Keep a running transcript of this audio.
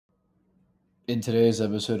In today's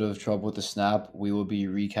episode of Trouble with the Snap, we will be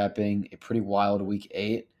recapping a pretty wild week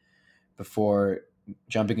 8 before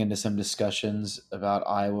jumping into some discussions about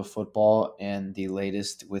Iowa football and the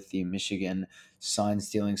latest with the Michigan sign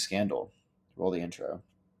stealing scandal. Roll the intro.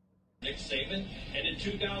 Nick Saban, and in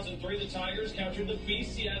 2003, the Tigers captured the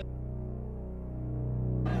BCS.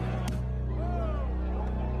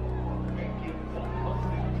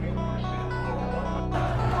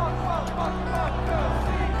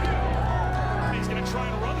 He's going to try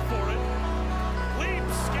and run for it.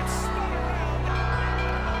 Leaps, gets spun around.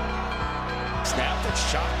 Snap that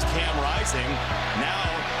shocked Cam Rising. Now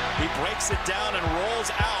he breaks it down and rolls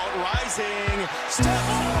out. Rising steps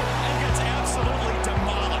and gets absolutely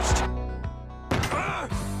demolished.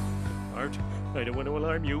 Art, I don't want to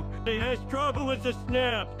alarm you. He has trouble with the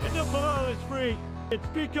snap, and the ball is free. It's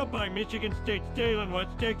picked up by Michigan State stealing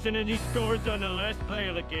what's Texan, and he scores on the last play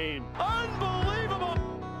of the game. Unbelievable!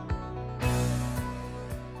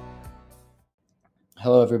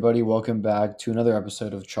 Hello, everybody. Welcome back to another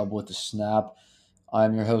episode of Trouble with the Snap.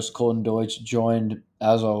 I'm your host, Colton Deutsch, joined,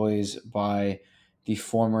 as always, by the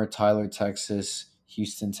former Tyler, Texas,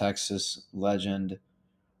 Houston, Texas legend,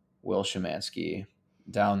 Will Szymanski,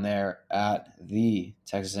 down there at the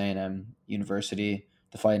Texas A&M University,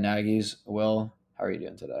 the Fighting Aggies. Will, how are you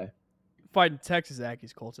doing today? Fighting Texas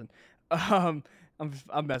Aggies, Colton. I'm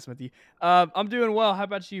messing with you. I'm doing well. How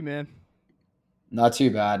about you, man? Not too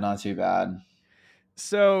bad, not too bad.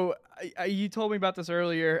 So you told me about this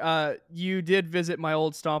earlier. You did visit my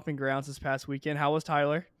old stomping grounds this past weekend. How was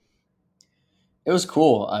Tyler? It was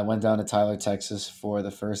cool. I went down to Tyler, Texas for the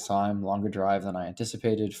first time, longer drive than I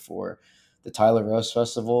anticipated for the Tyler Rose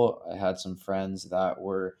Festival. I had some friends that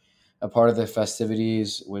were a part of the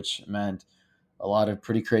festivities, which meant a lot of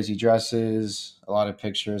pretty crazy dresses, a lot of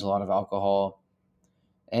pictures, a lot of alcohol,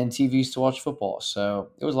 and TVs to watch football. So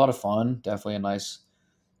it was a lot of fun. Definitely a nice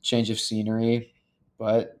change of scenery.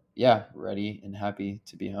 But yeah, ready and happy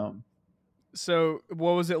to be home. So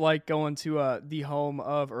what was it like going to the home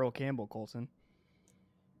of Earl Campbell, Colton?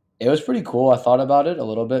 It was pretty cool. I thought about it a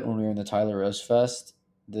little bit when we were in the Tyler Rose Fest.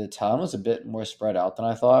 The town was a bit more spread out than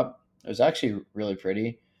I thought. It was actually really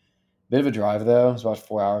pretty. Bit of a drive though. It was about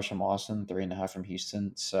 4 hours from Austin, 3.5 from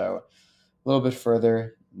Houston. So a little bit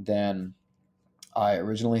further than I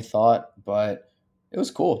originally thought, but it was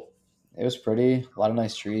cool. It was pretty. A lot of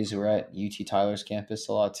nice trees. We were at UT Tyler's campus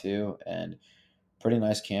a lot too, and pretty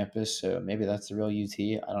nice campus. So maybe that's the real UT.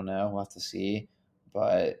 I don't know. We'll have to see.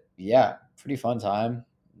 But yeah, pretty fun time.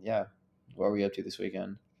 Yeah. What are we up to this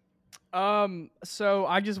weekend? So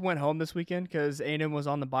I just went home this weekend because Aiden was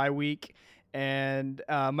on the bye week, and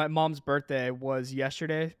my mom's birthday was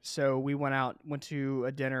yesterday. So we went to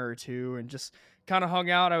a dinner or two, and just kind of hung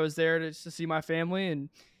out. I was there to see my family and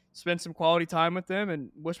spend some quality time with them,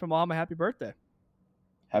 and wish my mom a happy birthday.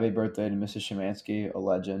 Happy birthday to Mrs. Szymanski, a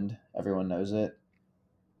legend. Everyone knows it.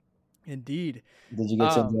 Indeed. Did you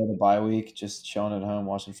get to enjoy the bye week, just chilling at home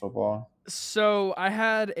watching football? So I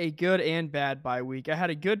had a good and bad bye week. I had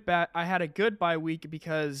a good bye week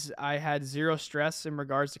because I had zero stress in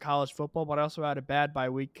regards to college football, but I also had a bad bye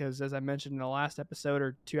week because, as I mentioned in the last episode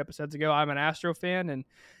or 2 episodes ago, I'm an Astro fan, and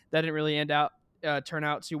that didn't really turn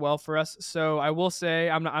out too well for us. So I will say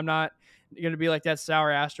I'm not going to be like that sour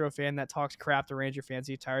Astro fan that talks crap to Ranger fans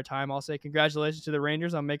the entire time. I'll say congratulations to the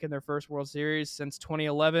Rangers on making their first World Series since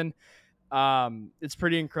 2011. It's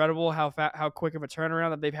pretty incredible how quick of a turnaround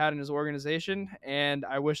that they've had in his organization, and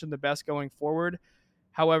I wish them the best going forward.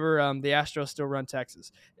 However, the Astros still run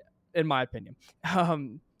Texas, in my opinion.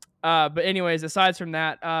 But anyways, aside from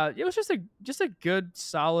that, it was just a good,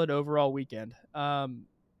 solid overall weekend.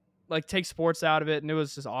 Like take sports out of it, and it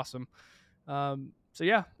was just awesome. So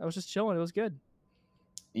yeah, I was just chilling. It was good.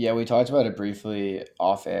 Yeah, we talked about it briefly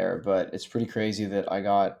off air, but it's pretty crazy that I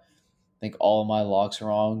got, I think, all of my locks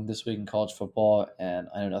wrong this week in college football, and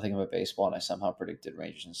I know nothing about baseball, and I somehow predicted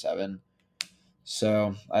Rangers in 7.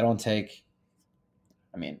 So I don't take.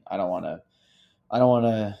 I mean, I don't want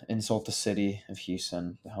to insult the city of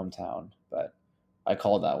Houston, the hometown, but I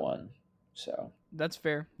called that one. So That's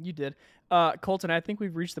fair. You did. Colton, I think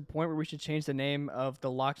we've reached the point where we should change the name of the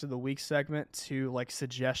Locks of the Week segment to like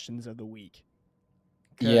Suggestions of the Week.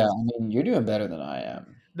 yeah, I mean, you're doing better than I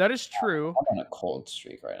am. That is true. I'm on a cold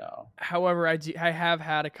streak right now. However, I have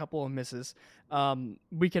had a couple of misses.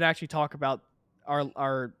 We could actually talk about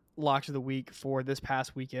our locks of the week for this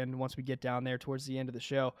past weekend once we get down there towards the end of the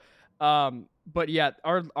show. But yeah,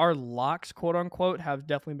 our locks, quote unquote, have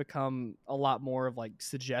definitely become a lot more of like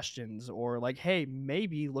suggestions or like, hey,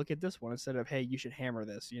 maybe look at this one instead of, hey, you should hammer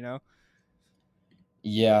this, you know?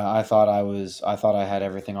 Yeah, I thought I had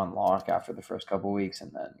everything on lock after the first couple weeks,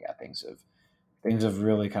 and then yeah, things have things have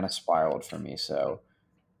really kind of spiraled for me. So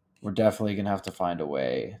we're definitely gonna have to find a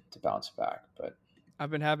way to bounce back. But I've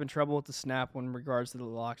been having trouble with the snap in regards to the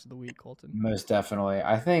locks of the week, Colton. most definitely,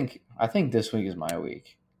 I think this week is my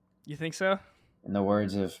week. You think so? In the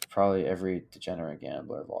words of probably every degenerate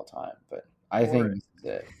gambler of all time. But I Or think this is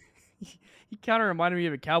it. he kind of reminded me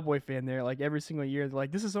of a Cowboy fan there. Like every single year, they're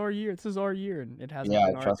like, "This is our year. This is our year," and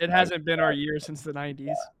Yeah, trust it me. hasn't been our year since the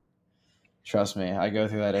 '90s. Trust me, I go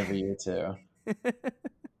through that every year too.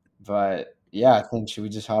 But yeah, I think should we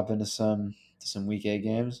just hop into some week 8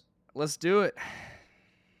 games? Let's do it.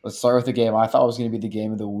 Let's start with the game I thought was going to be the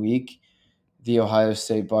game of the week. The Ohio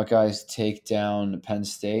State Buckeyes take down Penn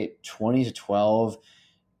State 20-12.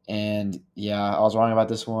 And yeah, I was wrong about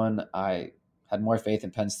this one. I had more faith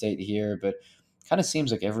in Penn State here, but kind of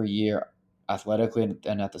seems like every year, athletically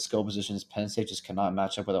and at the skill positions, Penn State just cannot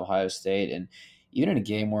match up with Ohio State. And even in a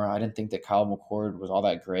game where I didn't think that Kyle McCord was all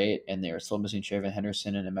that great, and they were still missing Trayvon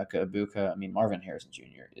Henderson and Emeka Ibuka. I mean, Marvin Harrison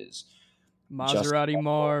Jr. is just Maserati incredible.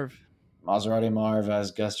 Marv. Maserati Marv,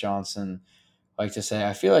 as Gus Johnson like to say.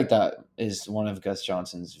 I feel like that is one of Gus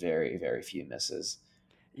Johnson's very, very few misses.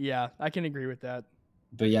 Yeah, I can agree with that.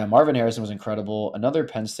 But yeah, Marvin Harrison was incredible. Another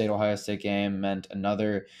Penn State Ohio State game meant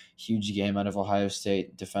another huge game out of Ohio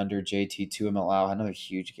State defender JT Tuimoloau. Another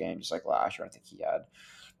huge game, just like last year. I think he had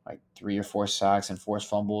like 3 or 4 sacks and forced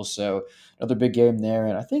fumbles. So another big game there.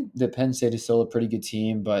 And I think that Penn State is still a pretty good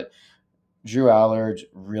team, but Drew Allard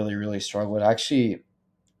really, really struggled. Actually,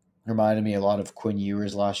 reminded me a lot of Quinn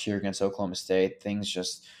Ewers last year against Oklahoma State. Things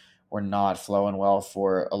just were not flowing well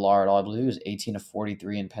for Allard. I believe he was 18 of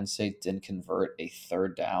 43, and Penn State didn't convert a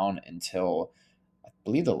third down until I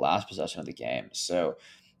believe the last possession of the game. So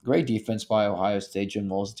great defense by Ohio State. Jim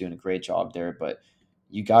Knowles doing a great job there, but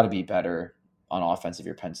you got to be better on offense if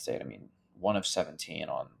you're Penn State. I mean, 1 of 17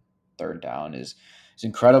 on third down is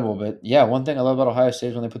incredible. But yeah, one thing I love about Ohio State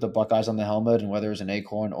is when they put the Buckeyes on the helmet, and whether it was an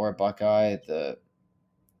Acorn or a Buckeye, the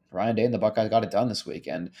Ryan Day and the Buckeyes got it done this week.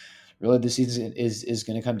 And really, the season is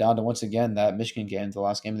going to come down to, once again, that Michigan game, the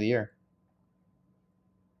last game of the year.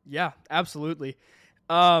 Yeah, absolutely.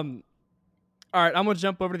 Um, all right, I'm going to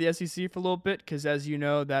jump over to the SEC for a little bit because, as you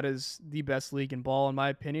know, that is the best league in ball, in my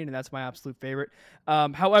opinion, and that's my absolute favorite.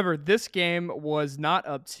 However, this game was not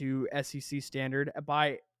up to SEC standard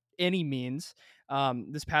by any means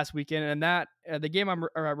this past weekend, and that the game I'm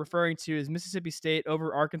referring to is Mississippi State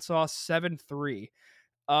over Arkansas 7-3.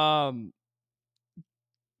 Um,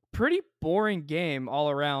 Pretty boring game all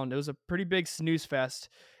around. It was a pretty big snooze fest,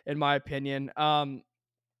 in my opinion. Both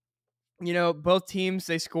teams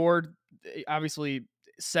they scored obviously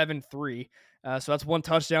 7-3. So that's one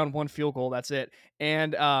touchdown, one field goal. That's it.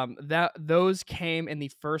 And that those came in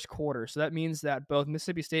the first quarter. So that means that both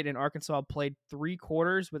Mississippi State and Arkansas played 3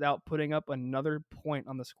 quarters without putting up another point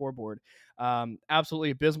on the scoreboard.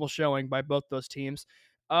 Absolutely abysmal showing by both those teams.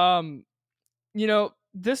 Um,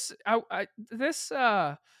 this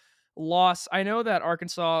loss. I know that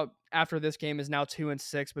Arkansas after this game is now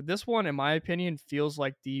 2-6, but this one, in my opinion, feels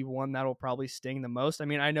like the one that will probably sting the most. I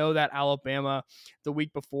mean, I know that Alabama the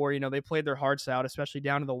week before, they played their hearts out, especially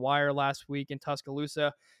down to the wire last week in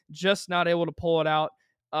Tuscaloosa, just not able to pull it out.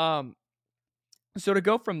 So to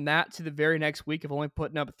go from that to the very next week of only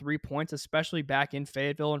putting up 3 points, especially back in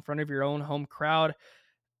Fayetteville in front of your own home crowd,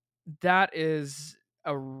 that is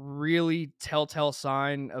a really telltale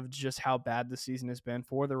sign of just how bad the season has been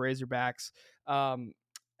for the Razorbacks.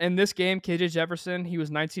 In this game, KJ Jefferson, he was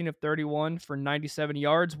 19 of 31 for 97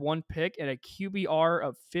 yards, 1 pick, and a QBR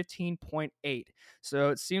of 15.8. So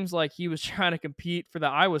it seems like he was trying to compete for the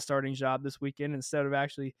Iowa starting job this weekend instead of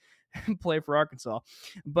actually play for Arkansas.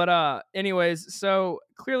 But anyways, so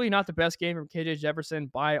clearly not the best game from KJ Jefferson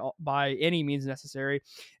by any means necessary.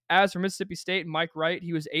 As for Mississippi State, Mike Wright,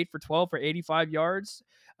 he was 8 for 12 for 85 yards,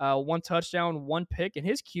 1 touchdown, 1 pick, and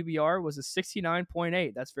his QBR was a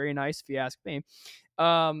 69.8. That's very nice if you ask me.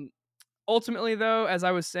 Ultimately, though, as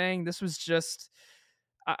I was saying, this was just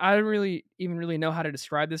I don't really know how to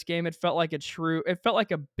describe this game. It felt like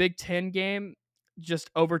a Big Ten game just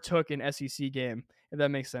overtook an SEC game, if that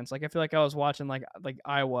makes sense. Like I feel like I was watching like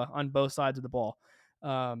Iowa on both sides of the ball.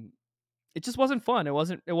 Um, it just wasn't fun. It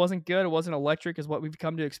wasn't good. It wasn't electric, is what we've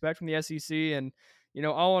come to expect from the SEC. And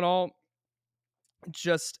all in all,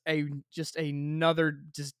 just another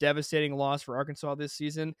just devastating loss for Arkansas this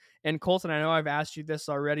season. And Colton, I know I've asked you this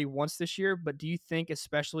already once this year, but do you think,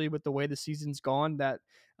 especially with the way the season's gone, that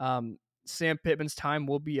Sam Pittman's time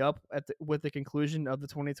will be up with the conclusion of the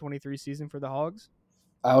 2023 season for the Hogs?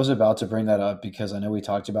 I was about to bring that up because I know we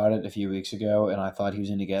talked about it a few weeks ago, and I thought he was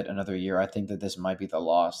going to get another year. I think that this might be the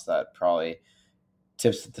loss that probably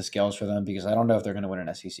tips the scales for them because I don't know if they're going to win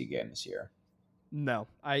an SEC game this year. No,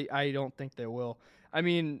 I don't think they will. I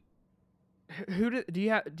mean, do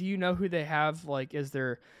you know who they have like is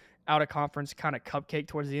their out of conference kind of cupcake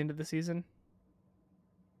towards the end of the season?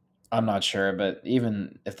 I'm not sure, but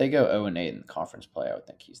even if they go 0-8 in conference play, I would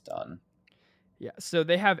think he's done. Yeah, so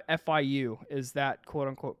they have FIU is that quote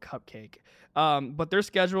unquote cupcake. But their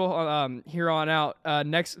schedule here on out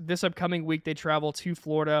next this upcoming week they travel to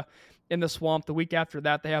Florida in the Swamp. The week after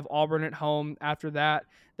that they have Auburn at home. After that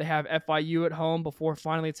they have FIU at home before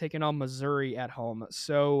finally taking on Missouri at home.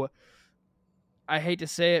 So I hate to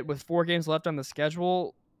say it, with 4 games left on the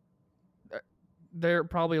schedule, uh, they're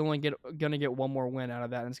probably only going to get one more win out of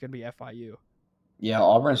that, and it's going to be FIU. Yeah,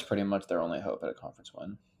 Auburn's pretty much their only hope at a conference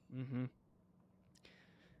win. Mm-hmm.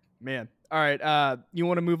 Man, all right. You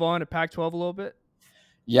want to move on to Pac-12 a little bit?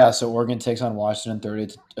 Yeah, so Oregon takes on Washington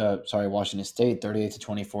State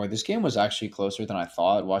 38-24. This game was actually closer than I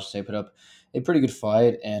thought. Washington State put up a pretty good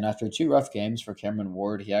fight, and after 2 rough games for Cameron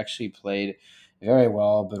Ward, he actually played very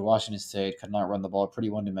well. But Washington State could not run the ball, pretty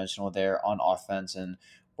one-dimensional there on offense, and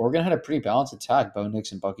Oregon had a pretty balanced attack. Bo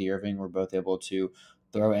Nix and Bucky Irving were both able to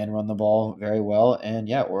throw and run the ball very well, and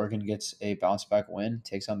yeah, Oregon gets a bounce back win,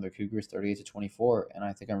 takes on the Cougars 38-24, and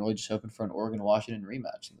I think I'm really just hoping for an Oregon Washington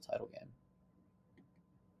rematch in the title game.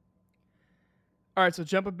 All right, so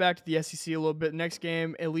jumping back to the SEC a little bit. Next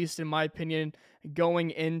game, at least in my opinion,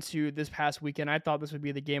 going into this past weekend, I thought this would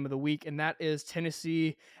be the game of the week, and that is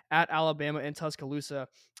Tennessee at Alabama in Tuscaloosa.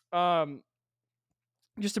 Um,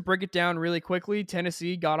 just to break it down really quickly,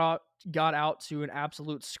 Tennessee got out to an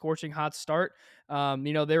absolute scorching hot start. They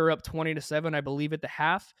were up 20-7, I believe, at the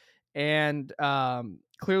half, and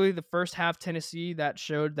clearly the first half Tennessee that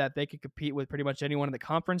showed that they could compete with pretty much anyone in the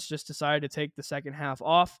conference just decided to take the second half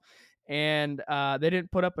off, and they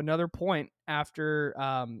didn't put up another point after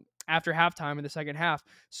halftime in the second half.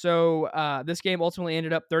 So this game ultimately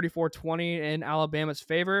ended up 34-20 in Alabama's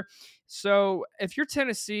favor. So if you're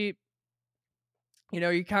Tennessee,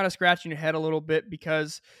 you're kind of scratching your head a little bit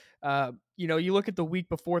because, you look at the week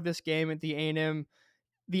before this game at the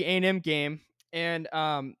A&M game, and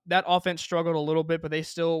that offense struggled a little bit, but they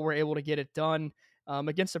still were able to get it done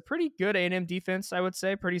against a pretty good A&M defense, I would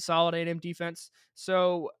say, pretty solid A&M defense.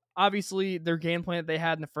 So obviously their game plan that they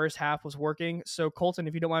had in the first half was working. So Colton,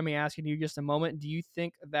 if you don't mind me asking you just a moment, do you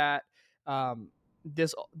think that um,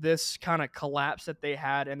 this kind of collapse that they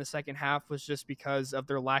had in the second half was just because of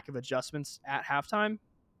their lack of adjustments at halftime?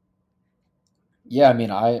 Yeah, I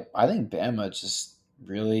mean, I think Bama just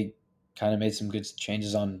really kind of made some good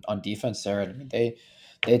changes on defense there. I mean, they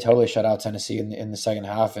totally shut out Tennessee in the second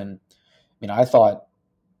half, and I mean, I thought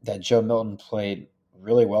that Joe Milton played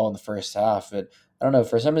really well in the first half, but I don't know,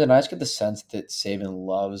 for some reason, I just get the sense that Saban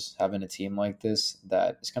loves having a team like this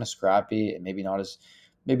that is kind of scrappy and maybe not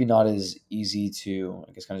as easy to,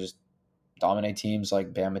 I guess, kind of just dominate teams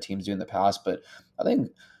like Bama teams do in the past. But I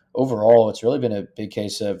think overall, it's really been a big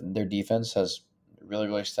case of their defense has really,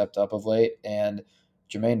 really stepped up of late. And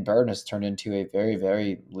Jermaine Burton has turned into a very,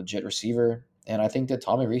 very legit receiver. And I think that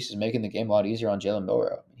Tommy Reese is making the game a lot easier on Jalen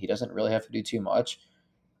Milroe. He doesn't really have to do too much.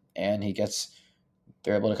 And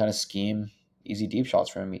they're able to kind of scheme easy deep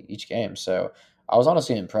shots for him each game. So I was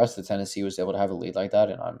honestly impressed that Tennessee was able to have a lead like that.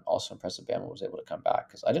 And I'm also impressed that Bama was able to come back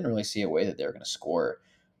because I didn't really see a way that they were going to score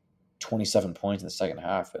 27 points in the second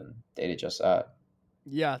half, and they did just that.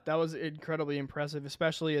 Yeah, that was incredibly impressive,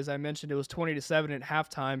 especially as I mentioned, it was 20-7 at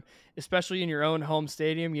halftime, especially in your own home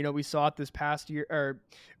stadium. We saw it this past year or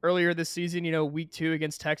earlier this season, week 2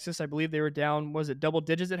 against Texas. I believe they were down, was it double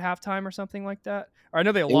digits at halftime or something like that? Or I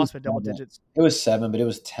know they It was lost by double seven. digits. It was 7, but it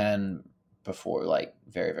was 10 before, like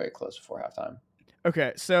very, very close before halftime.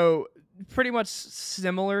 Okay, so pretty much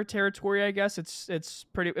similar territory, I guess. It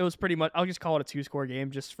was pretty much, I'll just call it a two-score game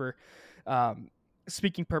just for um,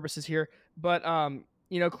 speaking purposes here. But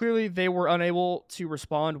clearly they were unable to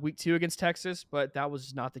respond week 2 against Texas, but that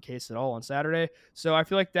was not the case at all on Saturday. So I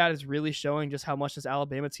feel like that is really showing just how much this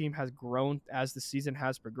Alabama team has grown as the season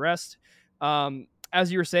has progressed.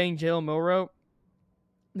 As you were saying, Jalen Milroe,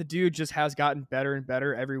 the dude just has gotten better and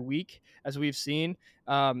better every week, as we've seen.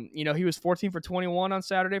 He was 14 for 21 on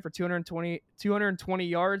Saturday for 220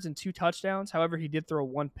 yards and 2 touchdowns. However, he did throw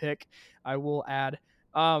one pick, I will add.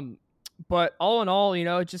 But all in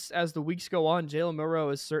all, just as the weeks go on, Jalen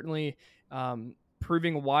Milroe is certainly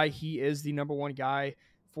proving why he is the number one guy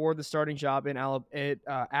for the starting job at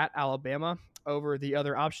Alabama over the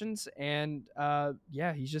other options. And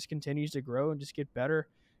he just continues to grow and just get better.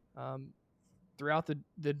 Throughout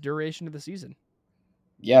the duration of the season.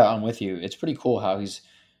 Yeah, I'm with you. It's pretty cool how he's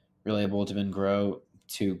really able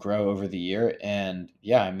to grow over the year. And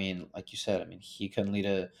yeah, I mean, like you said, I mean, he couldn't lead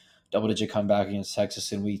a double-digit comeback against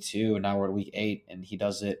Texas in week 2, and now we're at week 8, and he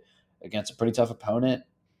does it against a pretty tough opponent.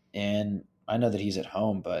 And I know that he's at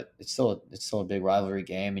home, but it's still a big rivalry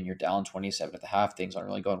game, and you're down 27 at the half. Things aren't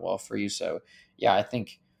really going well for you. So, yeah, I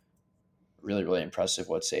think really, really impressive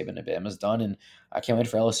what Saban and Bama's done, and I can't wait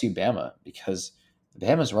for LSU Bama because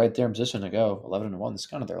Bama's right there in position to go 11-1. This is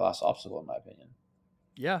kind of their last obstacle, in my opinion.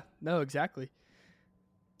 Yeah, no, exactly.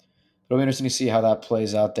 It'll be interesting to see how that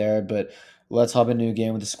plays out there. But let's hop into a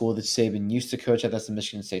game with the school that Saban used to coach at. That's the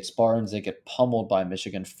Michigan State Spartans. They get pummeled by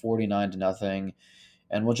Michigan 49-0.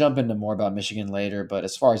 And we'll jump into more about Michigan later. But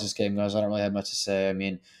as far as this game goes, I don't really have much to say. I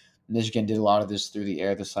mean, Michigan did a lot of this through the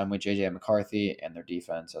air this time with J.J. McCarthy, and their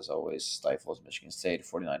defense, as always, stifles Michigan State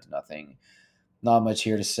 49-0. Not much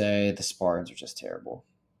here to say. The Spartans are just terrible.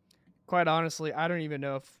 Quite honestly, I don't even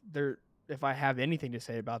know if I have anything to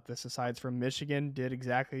say about this aside from Michigan did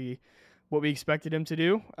exactly what we expected him to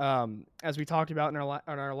do. As we talked about in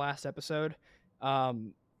our last episode,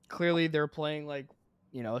 um, clearly they're playing like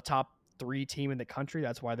a top 3 team in the country.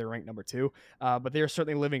 That's why they're ranked number 2. But they are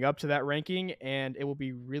certainly living up to that ranking, and it will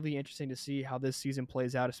be really interesting to see how this season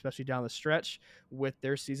plays out, especially down the stretch, with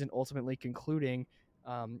their season ultimately concluding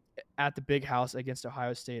um, at the Big House against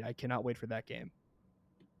Ohio State. I cannot wait for that game.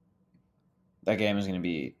 That game is going to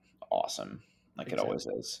be awesome, like it Exactly. always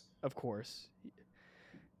is. Of course.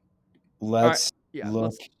 All right. Let's Yeah,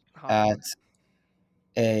 look let's hop at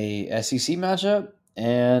in. a SEC matchup,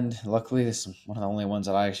 and luckily this is one of the only ones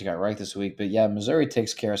that I actually got right this week. But yeah, Missouri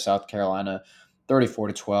takes care of South Carolina,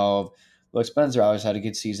 34-12. Look, Spencer always had a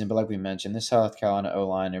good season, but like we mentioned, this South Carolina O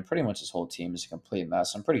line and pretty much this whole team is a complete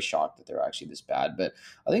mess. I'm pretty shocked that they're actually this bad, but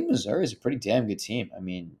I think Missouri is a pretty damn good team. I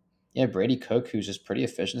mean, yeah, Brady Cook, who's just pretty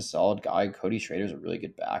efficient, solid guy. Cody Schrader's a really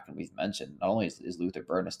good back, and we've mentioned not only is Luther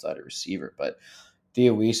Burden a stud at receiver, but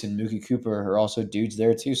Theo Weiss and Mookie Cooper are also dudes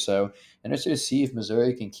there too. So interested to see if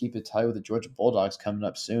Missouri can keep it tight with the Georgia Bulldogs coming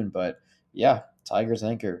up soon. But yeah, Tigers, I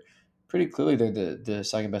think, are pretty clearly they're the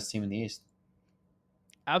second best team in the East.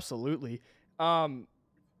 Absolutely. Um,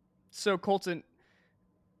 so Colton,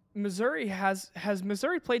 Missouri has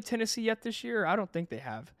Missouri played Tennessee yet this year? I don't think they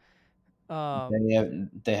have. Um,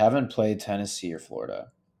 They haven't played Tennessee or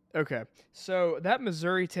Florida. okay. So that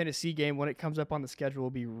Missouri Tennessee game when it comes up on the schedule will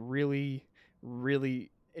be really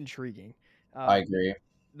really intriguing. I Um, agree.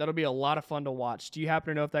 that'll be a lot of fun to watch. Do you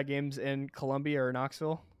happen to know if that game's in Columbia or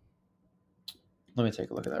Knoxville? Let me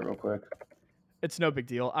take a look at that real quick. It's no big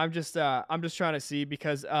deal. I'm just trying to see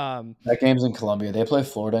because That game's in Columbia. They play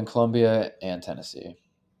Florida and Columbia and Tennessee.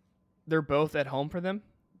 they're both at home for them.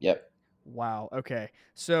 Yep. Wow. Okay.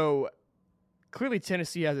 So clearly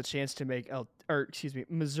Tennessee has a chance to make, or excuse me,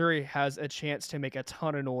 Missouri has a chance to make a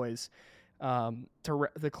ton of noise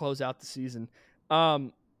to close out the season.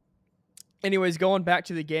 Um, anyways, going back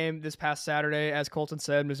to the game this past Saturday, as Colton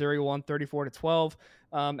said, Missouri won 34-12.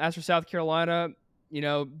 As for South Carolina,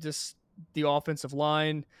 just the offensive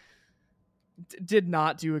line did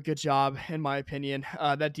not do a good job, in my opinion.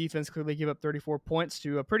 That defense clearly gave up 34 points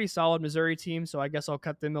to a pretty solid Missouri team, so I guess I'll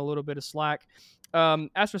cut them a little bit of slack.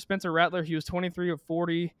 As for Spencer Rattler, he was 23 of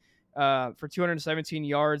 40 for 217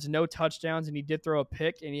 yards, no touchdowns, and he did throw a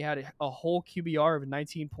pick, and he had a whole QBR of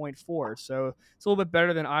 19.4. So it's a little bit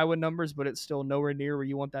better than Iowa numbers, but it's still nowhere near where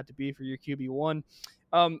you want that to be for your QB1.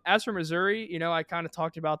 As for Missouri, I kind of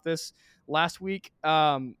talked about this last week.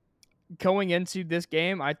 Going into this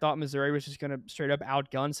game, I thought Missouri was just going to straight up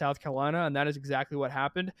outgun South Carolina, and that is exactly what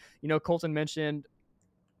happened. Colton mentioned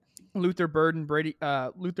Luther Burden,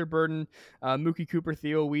 Mookie Cooper,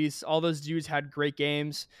 Theo Weiss, all those dudes had great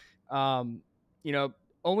games. Um, you know,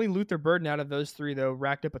 only Luther Burden out of those 3 though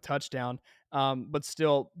racked up a touchdown. But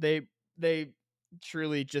still, they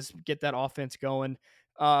truly just get that offense going.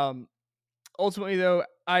 Ultimately, though,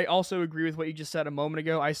 I also agree with what you just said a moment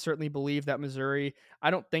ago. I certainly believe that Missouri,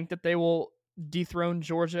 I don't think that they will dethrone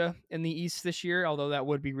Georgia in the East this year, although that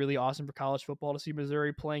would be really awesome for college football to see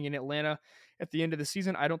Missouri playing in Atlanta at the end of the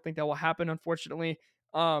season. I don't think that will happen, unfortunately.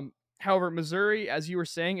 However, Missouri, as you were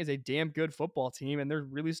saying, is a damn good football team, and they're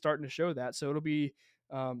really starting to show that. So it'll be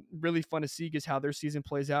really fun to see just how their season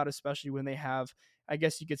plays out, especially when they have, I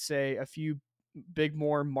guess you could say, a few big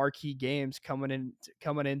more marquee games coming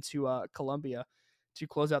into Columbia to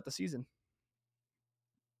close out the season.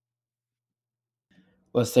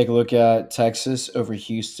 Let's take a look at Texas over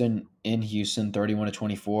Houston in Houston,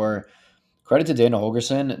 31-24. Credit to Dana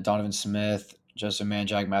Holgerson, Donovan Smith, Joseph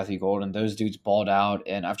Manjack, Matthew Golden. Those dudes balled out,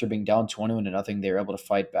 and after being down 21-0, they were able to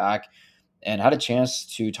fight back and had a chance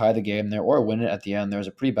to tie the game there or win it at the end. There was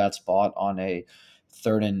a pretty bad spot on a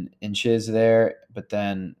 3rd and inches there, but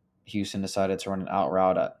then Houston decided to run an out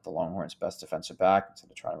route at the Longhorns' best defensive back instead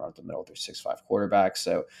of trying to run up the middle with their 6'5" quarterback.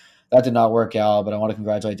 So that did not work out, but I want to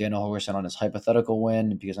congratulate Daniel Holgerson on his hypothetical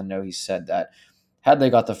win because I know he said that had they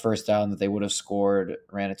got the first down that they would have scored,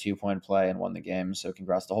 ran a 2-point play, and won the game. So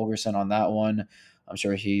congrats to Holgerson on that one. I'm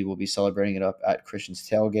sure he will be celebrating it up at Christian's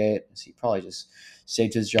tailgate. So he probably just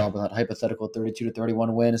saved his job with that hypothetical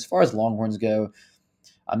 32-31 win. As far as Longhorns go,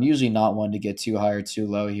 I'm usually not one to get too high or too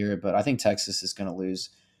low here, but I think Texas is going to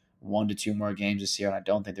lose 1 to 2 more games this year, and I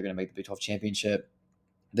don't think they're going to make the Big 12 championship.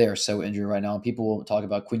 They are so injured right now. People will talk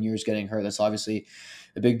about Quinn Ewers getting hurt. That's obviously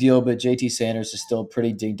a big deal, but JT Sanders is still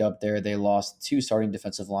pretty dinged up there. They lost 2 starting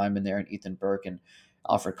defensive linemen there, and Ethan Burke and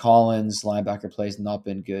Alfred Collins. Linebacker play has not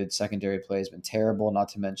been good. Secondary play has been terrible, not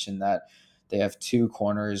to mention that they have 2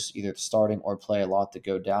 corners, either starting or play a lot, to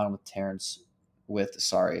go down with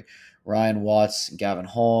Ryan Watts, Gavin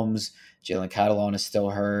Holmes. Jalen Catalon is still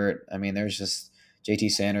hurt. I mean, there's just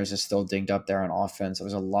JT Sanders is still dinged up there on offense.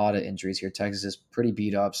 There's a lot of injuries here. Texas is pretty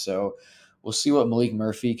beat up. So we'll see what Malik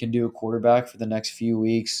Murphy can do at quarterback for the next few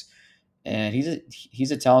weeks. And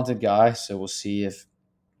he's a talented guy. So we'll see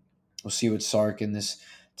what Sark and this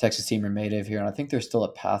Texas team are made of here. And I think there's still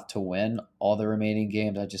a path to win all the remaining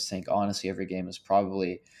games. I just think, honestly, every game is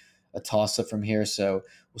probably a toss-up from here. So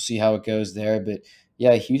we'll see how it goes there. But,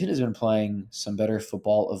 yeah, Houston has been playing some better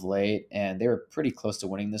football of late, and they were pretty close to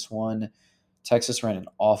winning this one. Texas ran an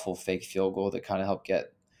awful fake field goal that kind of helped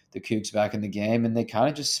get the Cougs back in the game, and they kind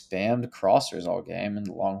of just spammed crossers all game, and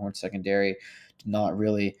the Longhorn secondary did not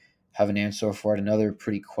really have an answer for it. Another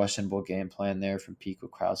pretty questionable game plan there from Pete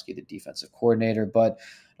Kwiatkowski, the defensive coordinator, but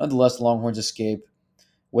nonetheless, the Longhorns escape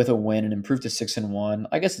with a win and improve to 6-1.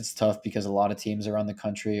 I guess it's tough because a lot of teams around the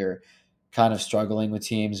country are kind of struggling with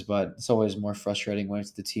teams, but it's always more frustrating when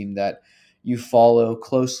it's the team that you follow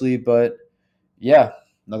closely. But yeah,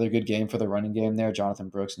 another good game for the running game there. Jonathan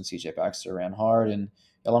Brooks and CJ Baxter ran hard, and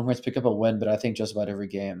the Longhorns pick up a win, but I think just about every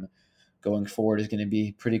game going forward is going to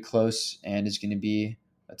be pretty close and is going to be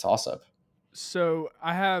a toss-up. So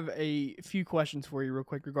I have a few questions for you real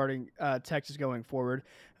quick regarding Texas going forward.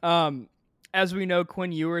 As we know,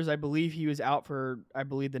 Quinn Ewers, I believe he was out for,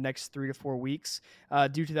 the next 3 to 4 weeks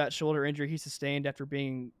due to that shoulder injury he sustained after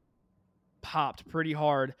being popped pretty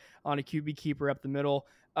hard on a QB keeper up the middle.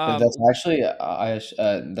 That's actually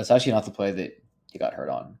that's actually not the play that he got hurt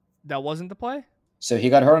on. That wasn't the play? So he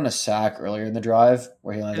got hurt on a sack earlier in the drive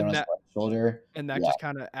where he landed on And his that right shoulder. and that Yeah. just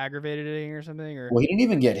kind of aggravated it or something? Or Well, he didn't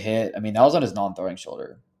even get hit. I mean, that was on his non-throwing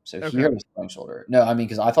shoulder. So he Okay. hurt his throwing shoulder. No, I mean,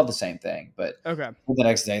 because I thought the same thing, but Okay. the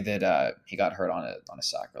next day that he got hurt on a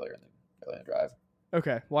sack earlier in the drive.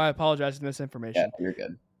 Okay. Well, I apologize for Yeah, misinformation. you're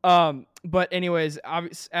good. But anyways,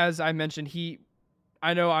 as I mentioned,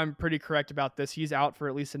 I know I'm pretty correct about this. He's out for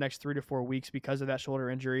at least the next 3 to 4 weeks because of that shoulder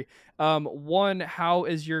injury. One, how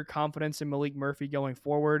is your confidence in Malik Murphy going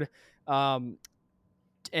forward?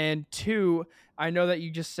 And 2, I know that you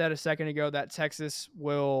just said a second ago that Texas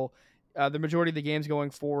will, the majority of the games going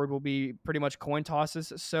forward will be pretty much coin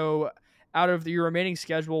tosses. So out of your remaining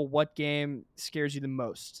schedule, what game scares you the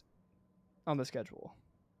most on the schedule?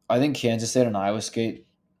 I think Kansas State and Iowa State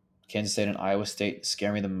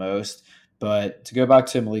scare me the most. But to go back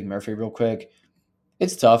to Malik Murphy real quick,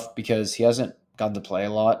 it's tough because he hasn't gotten to play a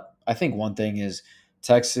lot. I think one thing is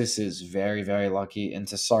Texas is very, very lucky, and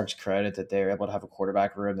to Sark's credit, that they're able to have a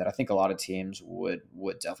quarterback room that I think a lot of teams would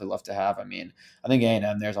definitely love to have. I mean, I think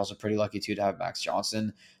A&M there's also pretty lucky too to have Max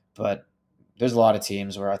Johnson, but there's a lot of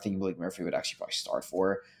teams where I think Malik Murphy would actually probably start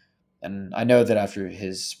for. And I know that after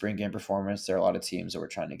his spring game performance, there are a lot of teams that were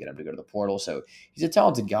trying to get him to go to the portal. So he's a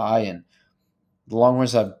talented guy, and the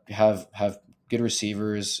Longhorns have good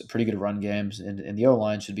receivers, pretty good run games, and the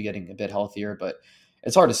O-line should be getting a bit healthier, but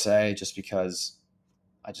it's hard to say just because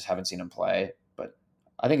I just haven't seen him play. But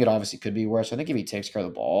I think it obviously could be worse. I think if he takes care of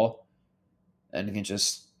the ball and he can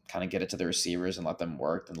just kind of get it to the receivers and let them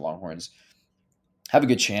work, then the Longhorns have a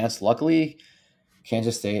good chance. Luckily,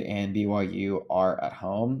 Kansas State and BYU are at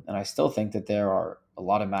home, and I still think that there are a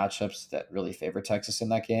lot of matchups that really favor Texas in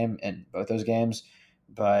that game, in both those games.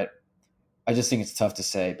 But I just think it's tough to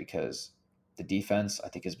say because the defense, I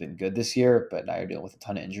think, has been good this year, but now you're dealing with a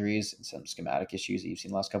ton of injuries and some schematic issues that you've seen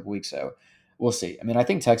the last couple of weeks. So we'll see. I mean, I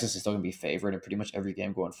think Texas is still going to be favored in pretty much every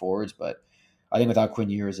game going forwards, but I think without Quinn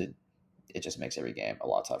Ewers, it just makes every game a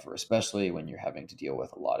lot tougher, especially when you're having to deal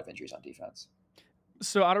with a lot of injuries on defense.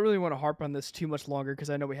 So I don't really want to harp on this too much longer because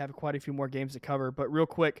I know we have quite a few more games to cover. But real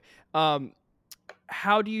quick,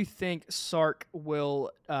 how do you think Sark will?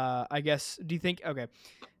 Do you think? Okay,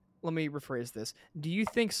 let me rephrase this. Do you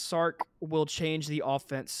think Sark will change the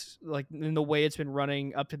offense, like in the way it's been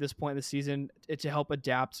running up to this point in the season, to help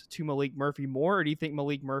adapt to Malik Murphy more, or do you think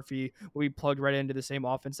Malik Murphy will be plugged right into the same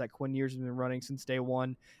offense that Quinn Ewers has been running since day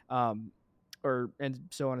one? or and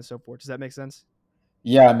so on and so forth. Does that make sense?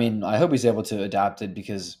 Yeah, I mean, I hope he's able to adapt it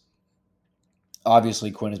because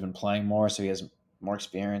obviously Quinn has been playing more, so he has more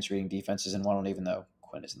experience reading defenses and whatnot. Even though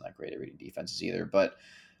Quinn isn't that great at reading defenses either, but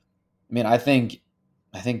I mean, I think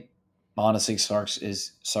honestly, Sark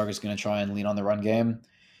is going to try and lean on the run game,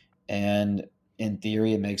 and in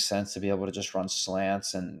theory, it makes sense to be able to just run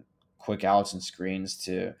slants and quick outs and screens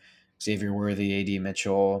to Xavier Worthy, A.D.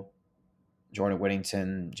 Mitchell, Jordan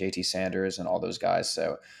Whittington, J.T. Sanders, and all those guys.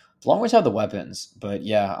 So the Longhorns have the weapons, but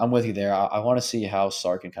yeah, I'm with you there. I want to see how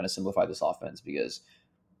Sark can kind of simplify this offense because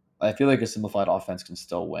I feel like a simplified offense can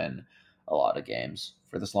still win a lot of games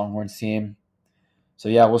for this Longhorns team. So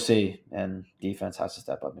yeah, we'll see. And defense has to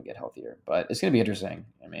step up and get healthier. But it's going to be interesting.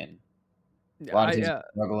 I mean, a Yeah, lot of teams are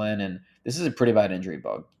struggling, and this is a pretty bad injury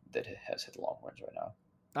bug that has hit the Longhorns right now.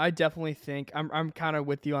 I definitely think I'm kind of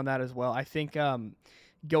with you on that as well. I think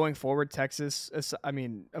going forward, Texas. I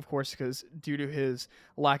mean, of course, because due to his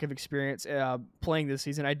lack of experience playing this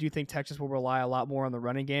season, I do think Texas will rely a lot more on the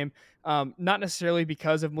running game. Not necessarily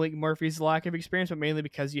because of Malik Murphy's lack of experience, but mainly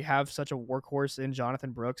because you have such a workhorse in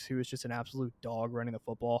Jonathan Brooks, who is just an absolute dog running the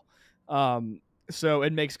football. Um, so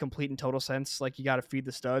it makes complete and total sense. Like you got to feed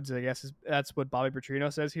the studs. I guess that's what Bobby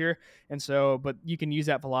Petrino says here. And so, but you can use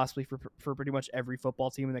that philosophy for pretty much every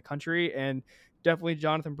football team in the country. And definitely,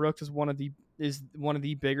 Jonathan Brooks is one of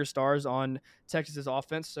the bigger stars on Texas's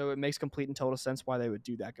offense. So it makes complete and total sense why they would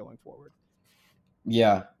do that going forward.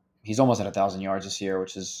 Yeah, he's almost at 1,000 yards this year,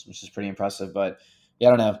 which is pretty impressive. But yeah,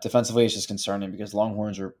 I don't know. Defensively, it's just concerning because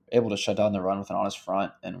Longhorns were able to shut down the run with an honest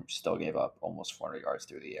front and still gave up almost 400 yards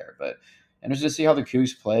through the air. But interested to see how the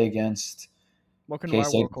Cougs play against Welcome to K my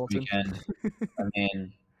State world, this Colton. weekend. I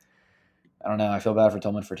mean, I don't know. I feel bad for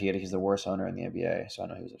Tillman Fertitta. He's the worst owner in the NBA, so I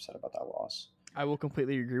know he was upset about that loss. I will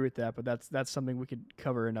completely agree with that, but that's something we could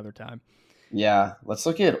cover another time. Yeah, let's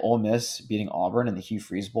look at Ole Miss beating Auburn in the Hugh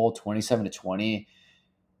Freeze Bowl, 27-20.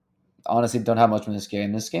 Honestly, don't have much from this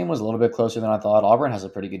game. This game was a little bit closer than I thought. Auburn has a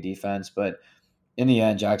pretty good defense, but in the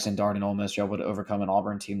end, Jackson Dart and Ole Miss were able to overcome an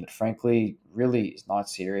Auburn team that, frankly, really is not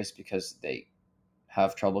serious because they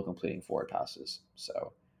have trouble completing forward passes.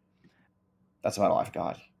 So that's about all I've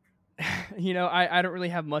got. I don't really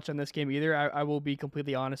have much on this game either. I will be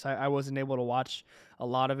completely honest. I wasn't able to watch a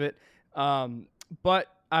lot of it. But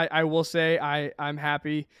I will say I'm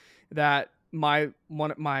happy that my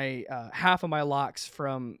half of my locks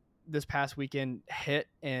from this past weekend hit,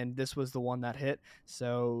 and this was the one that hit.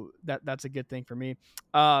 So that's a good thing for me.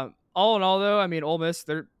 All in all, though, I mean, Ole Miss,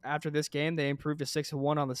 they're after this game, they improved to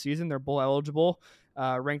 6-1 on the season. They're bowl eligible,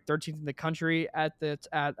 ranked 13th in the country at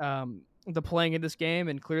the playing in this game,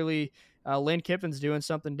 and clearly Lane Kiffin's doing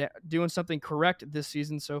something correct this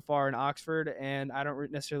season so far in Oxford, and I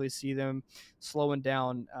don't necessarily see them slowing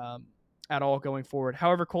down at all going forward.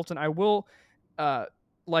 However, Colton, I will uh,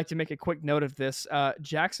 like to make a quick note of this.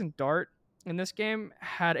 Jackson Dart in this game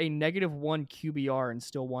had a -1 QBR and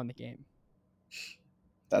still won the game.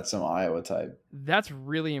 That's some Iowa type. That's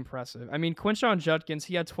really impressive. I mean, Quinshon Judkins,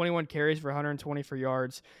 he had 21 carries for 124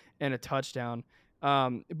 yards and a touchdown.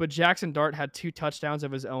 But Jackson Dart had 2 touchdowns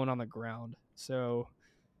of his own on the ground. So,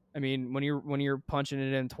 I mean, when you're punching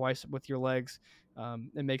it in twice with your legs,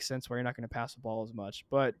 it makes sense why you're not going to pass the ball as much.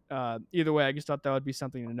 But either way, I just thought that would be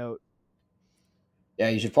something to note. Yeah,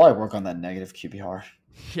 you should probably work on that negative QBR.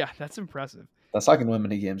 Yeah, that's impressive. That's not going to win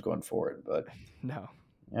many games going forward. But No.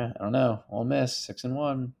 yeah, I don't know. Ole Miss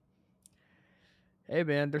 6-1. Hey,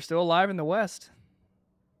 man, they're still alive in the West.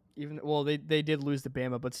 They did lose to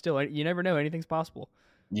Bama, but still, you never know. Anything's possible.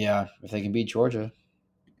 Yeah, if they can beat Georgia.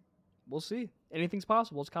 We'll see. Anything's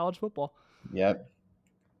possible. It's college football. Yep.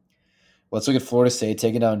 Let's look at Florida State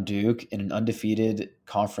taking down Duke in an undefeated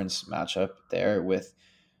conference matchup there with,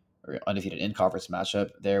 or undefeated in conference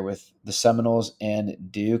matchup there with the Seminoles and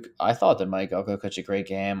Duke. I thought that Mike Elko coached a great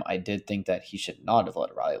game. I did think that he should not have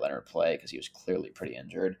let Riley Leonard play because he was clearly pretty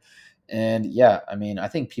injured. And yeah, I mean, I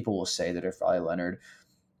think people will say that if Riley Leonard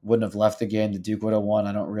wouldn't have left the game, the Duke would have won.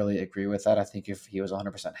 I don't really agree with that. I think if he was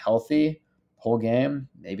 100% healthy whole game,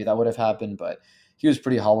 maybe that would have happened, but he was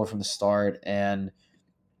pretty hollow from the start. And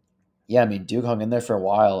yeah, I mean, Duke hung in there for a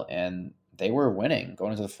while and they were winning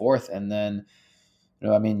going into the fourth. And then,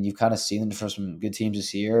 I mean, you've kind of seen them for some good teams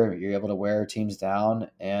this year. You're able to wear teams down,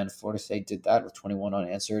 and Florida State did that with 21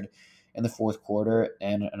 unanswered in the fourth quarter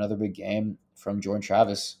and another big game from Jordan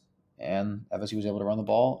Travis. And FSU was able to run the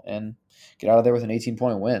ball and get out of there with an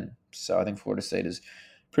 18-point win. So I think Florida State is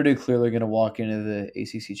pretty clearly going to walk into the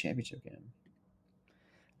ACC championship game.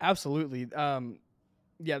 Absolutely.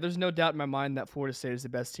 Yeah, there's no doubt in my mind that Florida State is the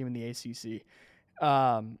best team in the ACC.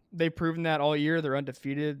 They've proven that all year. They're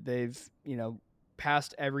undefeated. They've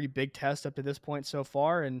passed every big test up to this point so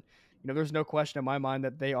far, and there's no question in my mind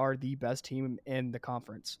that they are the best team in the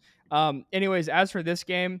conference. Anyways, as for this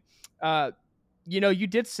game, uh, you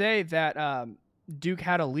did say that Duke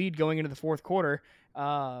had a lead going into the fourth quarter.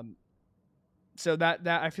 Um, so that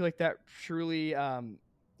I feel like that truly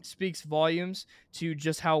speaks volumes to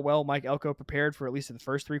just how well Mike Elko prepared for at least the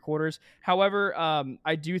first three quarters. However,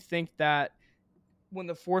 I do think that when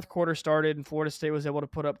the fourth quarter started and Florida State was able to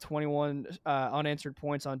put up 21 unanswered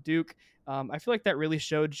points on Duke, I feel like that really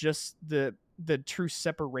showed just the true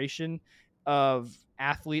separation of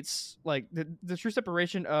athletes, like the true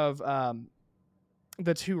separation of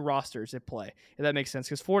the two rosters at play. If that makes sense,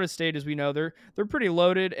 because Florida State, as we know, they're pretty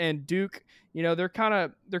loaded, and Duke, they're kind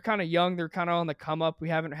of young, they're kind of on the come up. We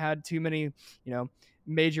haven't had too many,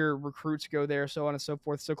 major recruits go there, so on and so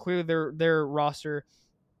forth. So clearly, their roster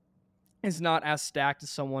is not as stacked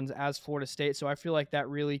as someone's as Florida State. So I feel like that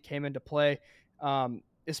really came into play,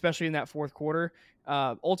 especially in that fourth quarter.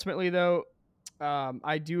 Ultimately, though,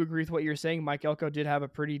 I do agree with what you're saying. Mike Elko did have a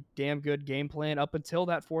pretty damn good game plan up until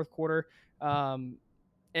that fourth quarter.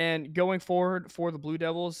 And going forward for the Blue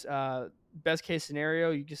Devils, best case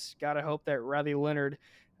scenario, you just got to hope that Riley Leonard,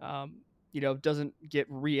 doesn't get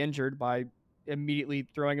re-injured by immediately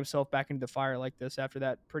throwing himself back into the fire like this after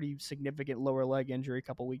that pretty significant lower leg injury a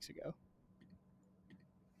couple weeks ago.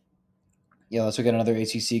 Yeah, let's look at another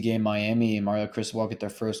ACC game. Miami and Mario Cristobal get their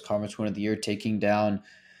first conference win of the year, taking down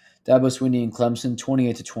Dabo Swinney and Clemson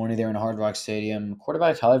 28-20 there in Hard Rock Stadium.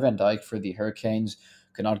 Quarterback Tyler Van Dyke for the Hurricanes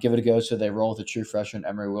could not give it a go, so they roll with the true freshman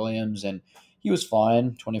Emory Williams, and he was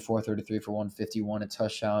fine, 24-33 for 151, a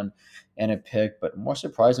touchdown and a pick. But more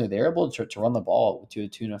surprisingly, they were able to run the ball to a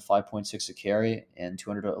tune of 5.6 a carry and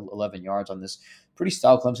 211 yards on this pretty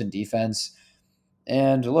stout Clemson defense.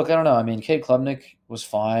 And look, I don't know. I mean, Cade Klubnik was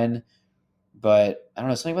fine. But I don't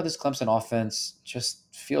know, something about this Clemson offense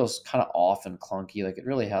just feels kind of off and clunky, like it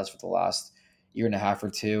really has for the last year and a half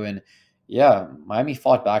or two. And yeah, Miami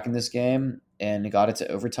fought back in this game and got it to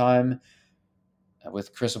overtime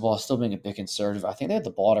with Cristobal still being a bit conservative. I think they had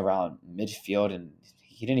the ball at around midfield, and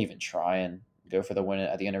he didn't even try and go for the win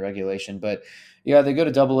at the end of regulation. But yeah, they go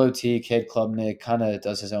to double OT. Cade Klubnik kind of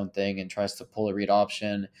does his own thing and tries to pull a read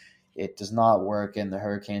option. It does not work, and the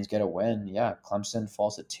Hurricanes get a win. Yeah, Clemson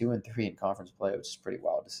falls to 2-3 in conference play, which is pretty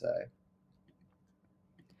wild to say.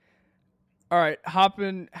 All right,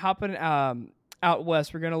 hopping out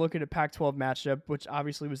west, we're going to look at a Pac-12 matchup, which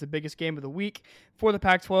obviously was the biggest game of the week for the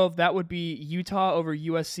Pac-12. That would be Utah over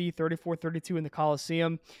USC, 34-32 in the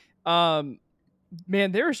Coliseum. Man,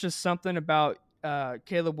 there's just something about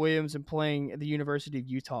Caleb Williams and playing at the University of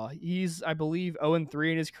Utah. He's, I believe,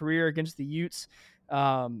 0-3 in his career against the Utes.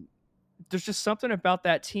 There's just something about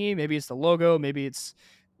that team. Maybe it's the logo. Maybe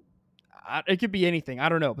it could be anything. I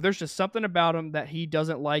don't know. But there's just something about him that he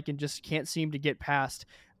doesn't like and just can't seem to get past.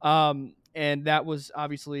 And that was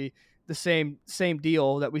obviously the same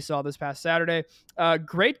deal that we saw this past Saturday.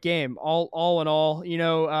 Great game, all in all.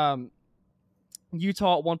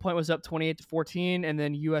 Utah at one point was up 28-14, and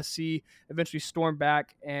then USC eventually stormed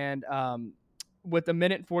back. And with a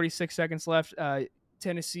minute and 46 seconds left,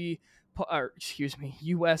 USC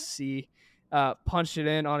punched it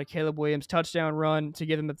in on a Caleb Williams touchdown run to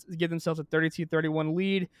give themselves a 32-31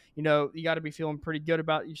 lead. You got to be feeling pretty good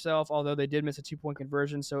about yourself, although they did miss a 2-point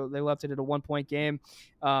conversion, so they left it at a 1-point game.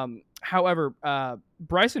 However,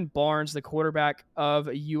 Bryson Barnes, the quarterback of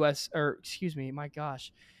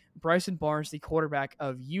Bryson Barnes, the quarterback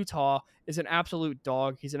of Utah, is an absolute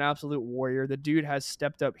dog. He's an absolute warrior. The dude has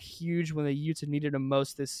stepped up huge when the Utes needed him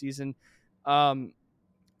most this season.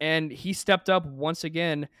 And he stepped up once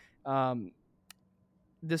again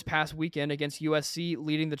this past weekend against USC,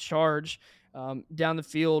 leading the charge down the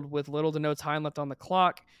field with little to no time left on the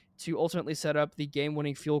clock to ultimately set up the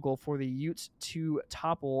game-winning field goal for the Utes to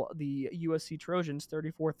topple the USC Trojans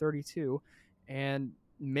 34-32. And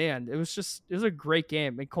man, it was a great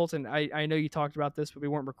game. And Colton, I know you talked about this, but we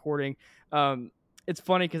weren't recording. It's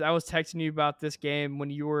funny because I was texting you about this game when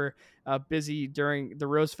you were busy during the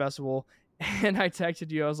Rose Festival, and I texted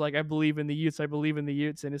you. I was like, I believe in the Utes. I believe in the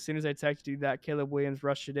Utes. And as soon as I texted you that, Caleb Williams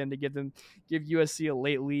rushed it in to give USC a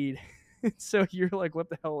late lead. So you're like, what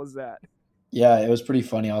the hell was that? Yeah, it was pretty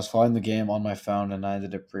funny. I was following the game on my phone, and I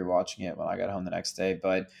ended up rewatching it when I got home the next day.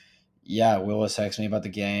 But yeah, Will was texting me about the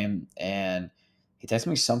game, and he texted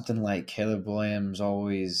me something like Caleb Williams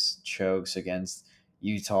always chokes against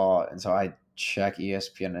Utah. And so I check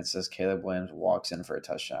ESPN, and it says Caleb Williams walks in for a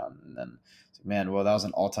touchdown. And then, man, well, that was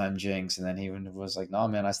an all-time jinx. And then he was like, no,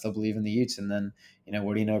 man, I still believe in the Utes. And then,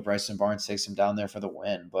 what do you know? Bryson Barnes takes him down there for the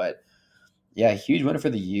win. But Yeah, huge win for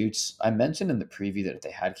the Utes. I mentioned in the preview that if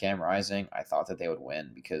they had Cam Rising, I thought that they would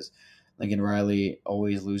win because Lincoln Riley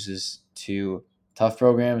always loses to tough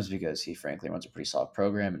programs because he frankly runs a pretty soft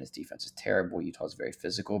program and his defense is terrible. Utah's very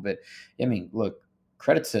physical. But, I mean, look,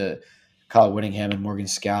 credit to Kyle Whittingham and Morgan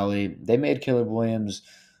Scalley. They made Caleb Williams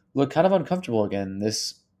look kind of uncomfortable again.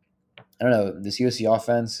 I don't know, this USC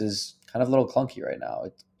offense is kind of a little clunky right now.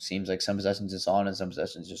 It seems like some possessions it's on and some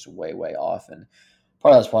possessions just way, way off. And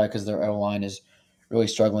part of that's probably because their O line is really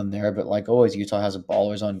struggling there. But like always, Utah has a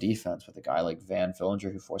ballers on defense with a guy like Van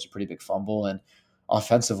Fillinger who forced a pretty big fumble. And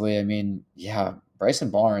offensively, I mean, yeah,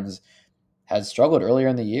 Bryson Barnes had struggled earlier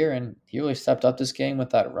in the year, and he really stepped up this game with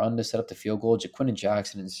that run to set up the field goal. Jaquindon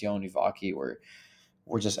Jackson and Sione Ivaki were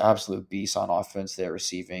just absolute beasts on offense. They're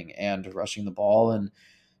receiving and rushing the ball, and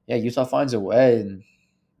yeah, Utah finds a way, and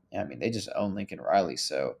yeah, I mean, they just own Lincoln Riley.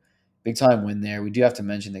 So big time win there. We do have to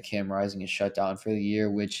mention that Cam Rising is shut down for the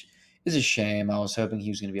year, which is a shame. I was hoping he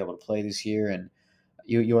was going to be able to play this year, and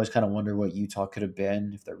you always kind of wonder what Utah could have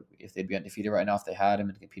been if they'd be undefeated right now if they had him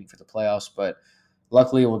and competing for the playoffs. But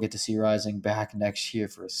luckily, we'll get to see Rising back next year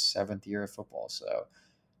for his seventh year of football. So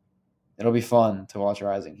it'll be fun to watch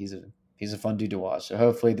Rising. He's a fun dude to watch. So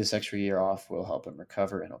hopefully, this extra year off will help him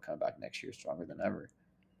recover, and he'll come back next year stronger than ever.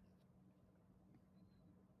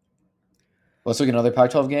 Let's look at another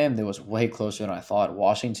Pac-12 game that was way closer than I thought.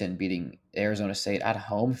 Washington beating Arizona State at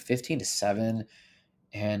home, 15-7,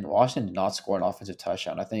 and Washington did not score an offensive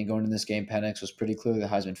touchdown. I think going into this game, Penix was pretty clearly the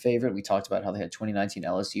Heisman favorite. We talked about how they had 2019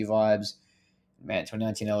 LSU vibes. Man,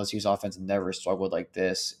 2019 LSU's offense never struggled like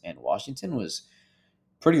this, and Washington was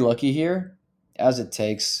pretty lucky here, as it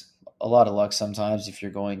takes a lot of luck sometimes if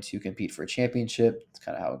you're going to compete for a championship. It's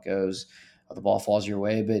kind of how it goes. The ball falls your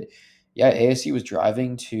way. But yeah, ASU was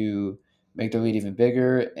driving to make their lead even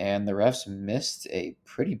bigger, and the refs missed a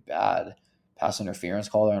pretty bad pass interference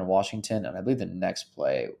call there on Washington. And I believe the next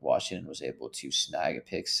play, Washington was able to snag a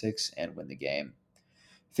pick six and win the game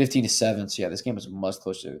 15-7. So yeah, this game was much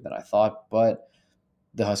closer than I thought, but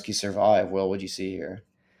the Huskies survive. Will, what'd you see here?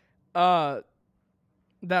 Uh,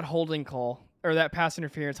 that holding call or that pass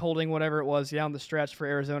interference, holding whatever it was down the stretch for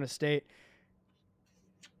Arizona State.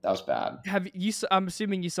 That was bad. Have you? I'm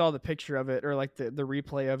assuming you saw the picture of it or like the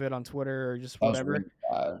replay of it on Twitter or just That was whatever. really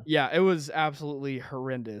bad. Yeah, it was absolutely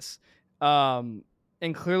horrendous. Um,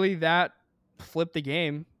 and clearly that flipped the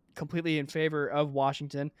game completely in favor of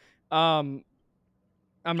Washington. Um,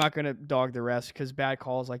 I'm not gonna dog the rest because bad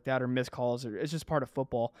calls like that or missed calls, it's just part of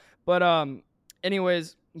football. But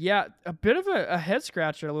anyways, yeah, a bit of a head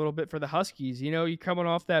scratcher a little bit for the Huskies. You know, you coming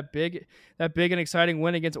off that big and exciting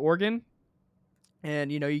win against Oregon.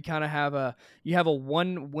 And you kind of have a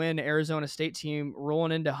 1-win Arizona State team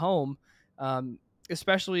rolling into home.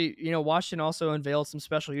 Especially Washington also unveiled some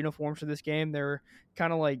special uniforms for this game. They're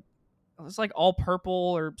kind of like it's like all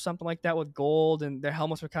purple or something like that with gold, and their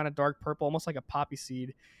helmets were kind of dark purple, almost like a poppy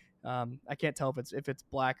seed. I can't tell if it's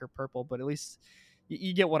black or purple, but at least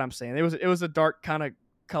you get what I'm saying. It was a dark kind of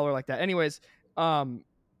color like that. Anyways,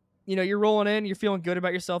 you're rolling in, you're feeling good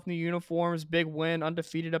about yourself in the uniforms, big win,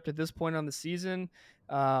 undefeated up to this point on the season.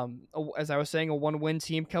 As I was saying, a 1-win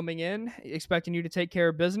team coming in, expecting you to take care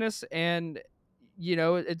of business. And,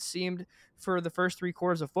 it seemed for the first 3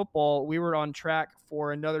 quarters of football, we were on track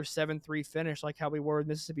for another 7-3 finish, like how we were with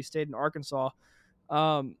Mississippi State and Arkansas.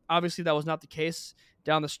 Obviously, that was not the case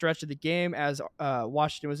down the stretch of the game as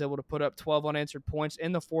Washington was able to put up 12 unanswered points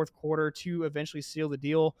in the fourth quarter to eventually seal the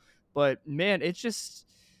deal. But, man, it just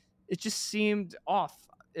seemed off,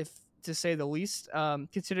 if to say the least,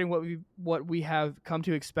 considering what we have come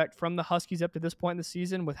to expect from the Huskies up to this point in the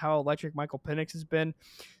season with how electric Michael Penix has been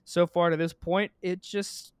so far to this point. It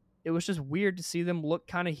was just weird to see them look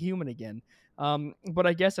kind of human again. But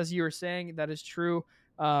I guess as you were saying, that is true.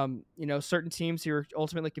 Certain teams who are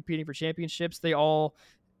ultimately competing for championships, they all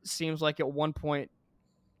seems like at one point,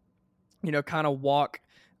 kind of walk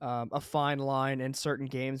a fine line in certain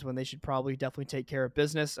games when they should probably definitely take care of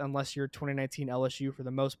business. Unless you're 2019 LSU, for the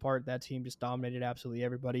most part, that team just dominated absolutely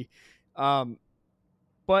everybody.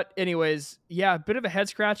 But anyways, yeah, a bit of a head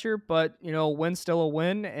scratcher, but win's still a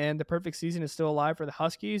win, and the perfect season is still alive for the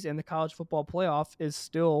Huskies, and the college football playoff is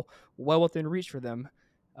still well within reach for them.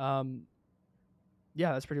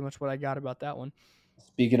 Yeah, that's pretty much what I got about that one.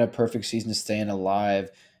 Speaking of perfect season staying alive,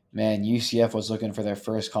 man, UCF was looking for their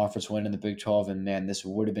first conference win in the Big 12, and man, this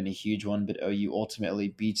would have been a huge one, but OU ultimately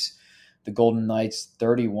beats the Golden Knights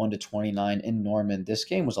 31-29 in Norman. This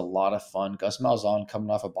game was a lot of fun. Gus Malzahn,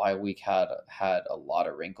 coming off a bye week, had a lot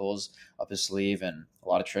of wrinkles up his sleeve and a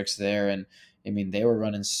lot of tricks there. And I mean, they were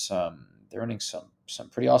running some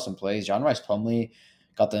pretty awesome plays. John Rice Plumlee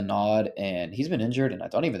got the nod, and he's been injured, and I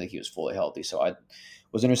don't even think he was fully healthy. So I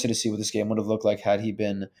was interested to see what this game would have looked like had he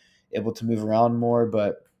been able to move around more.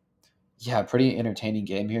 But yeah, pretty entertaining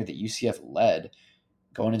game here that UCF led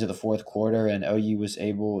going into the fourth quarter, and OU was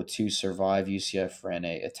able to survive. UCF ran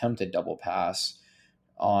a attempted double pass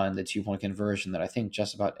on the 2 point conversion that I think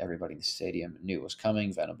just about everybody in the stadium knew was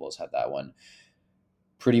coming. Venables had that one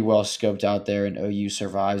pretty well scoped out there, and OU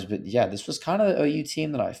survives. But yeah, this was kind of the OU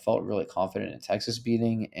team that I felt really confident in Texas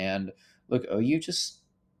beating. And look, OU just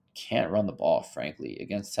can't run the ball, frankly.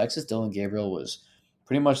 Against Texas, Dylan Gabriel was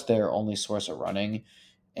pretty much their only source of running.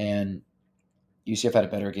 And UCF had a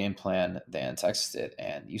better game plan than Texas did.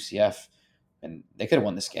 And UCF, and they could have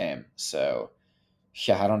won this game. So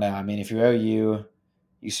yeah, I don't know. I mean, if you're OU,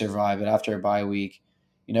 you survive, but after a bye week,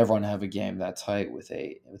 you never want to have a game that tight with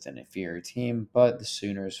an inferior team. But the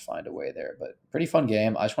Sooners find a way there. But pretty fun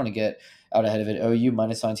game. I just want to get out ahead of it. OU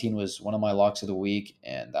minus 19 was one of my locks of the week,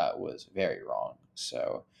 and that was very wrong.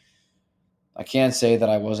 So I can't say that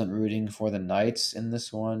I wasn't rooting for the Knights in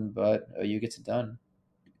this one, but OU gets it done.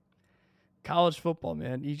 College football,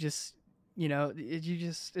 man. You just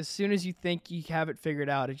as soon as you think you have it figured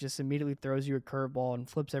out, it just immediately throws you a curveball and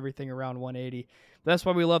flips everything around 180. But that's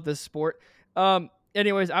why we love this sport.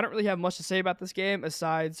 Anyways, I don't really have much to say about this game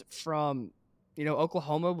aside from,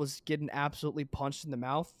 Oklahoma was getting absolutely punched in the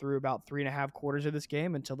mouth through about 3.5 quarters of this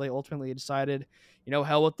game until they ultimately decided,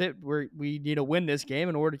 hell with it. We need to win this game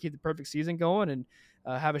in order to keep the perfect season going and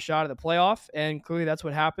have a shot at the playoff. And clearly that's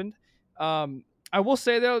what happened. I will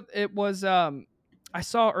say though, it was I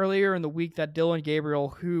saw earlier in the week that Dylan Gabriel,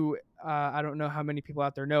 who I don't know how many people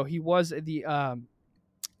out there know, he was the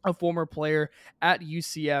a former player at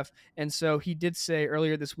UCF. And so he did say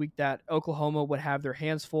earlier this week that Oklahoma would have their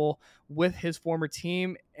hands full with his former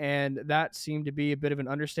team. And that seemed to be a bit of an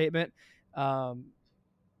understatement. Um,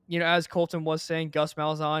 as Colton was saying, Gus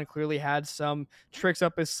Malzahn clearly had some tricks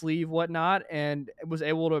up his sleeve, whatnot, and was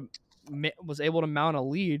able to mount a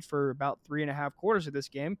lead for about 3.5 quarters of this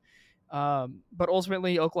game. But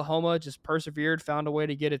ultimately, Oklahoma just persevered, found a way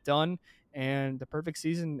to get it done, and the perfect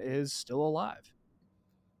season is still alive.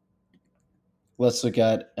 Let's look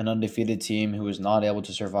at an undefeated team who was not able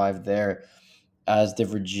to survive there as the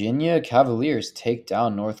Virginia Cavaliers take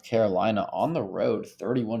down North Carolina on the road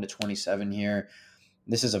 31-27 here.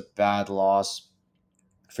 This is a bad loss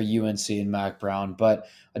for UNC and Mac Brown, but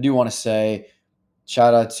I do want to say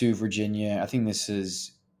shout out to Virginia. I think this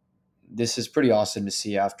is pretty awesome to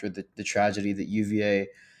see after the tragedy that UVA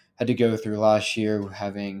had to go through last year,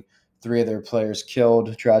 having three of their players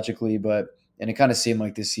killed tragically. And it kind of seemed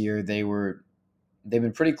like this year they've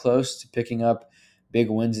been pretty close to picking up big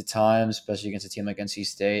wins at times, especially against a team like NC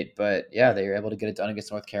State. But yeah, they were able to get it done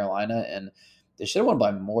against North Carolina, and they should have won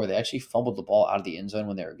by more. They actually fumbled the ball out of the end zone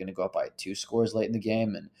when they were going to go up by 2 scores late in the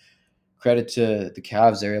game. And credit to the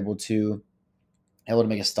Cavs, they're able to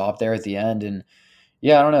make a stop there at the end. And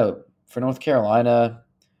yeah, I don't know. For North Carolina,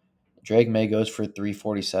 Drake May goes for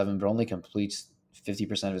 347, but only completes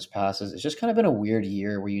 50% of his passes. It's just kind of been a weird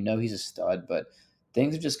year where he's a stud, but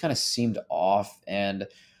things have just kind of seemed off. And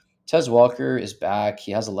Tez Walker is back.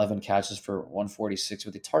 He has 11 catches for 146,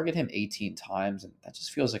 but they target him 18 times, and that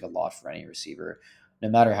just feels like a lot for any receiver, no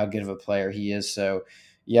matter how good of a player he is. So,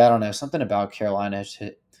 yeah, I don't know. Something about Carolina has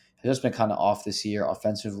just been kind of off this year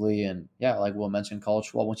offensively. And, yeah, like Will mentioned, college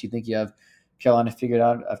football, once you think you have Carolina figured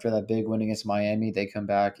out after that big win against Miami, they come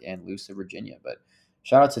back and lose to Virginia. But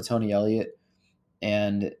shout out to Tony Elliott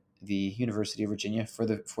and the University of Virginia for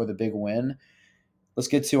the big win. Let's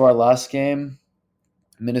get to our last game.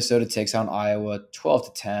 Minnesota takes on Iowa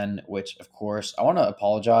 12-10, which, of course, I want to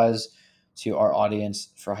apologize to our audience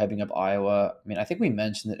for hyping up Iowa. I mean, I think we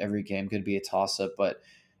mentioned that every game could be a toss-up, but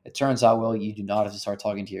it turns out, Will, you do not have to start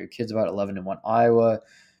talking to your kids about 11-1 Iowa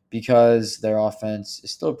because their offense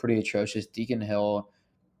is still pretty atrocious. Deacon Hill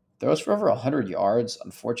throws for over 100 yards.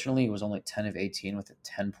 Unfortunately, it was only 10 of 18 with a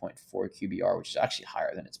 10.4 QBR, which is actually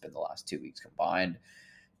higher than it's been the last 2 weeks combined.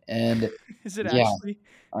 And Is it yeah, actually?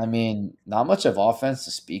 I mean, not much of offense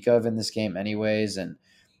to speak of in this game, anyways. And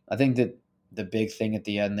I think that the big thing at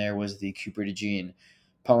the end there was the Cooper DeJean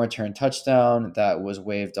punt return touchdown that was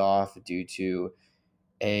waved off due to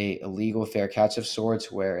a illegal fair catch of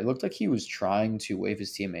sorts, where it looked like he was trying to wave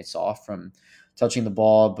his teammates off from touching the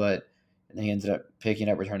ball, but he ended up picking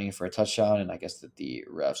up, returning it for a touchdown. And I guess that the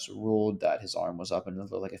refs ruled that his arm was up and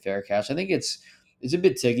it looked like a fair catch. I think it's a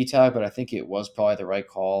bit ticky tack, but I think it was probably the right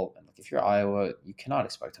call. And if you're Iowa, you cannot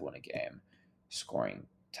expect to win a game scoring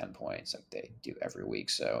 10 points like they do every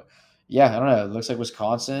week. So, yeah, I don't know. It looks like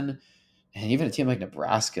Wisconsin and even a team like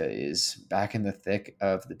Nebraska is back in the thick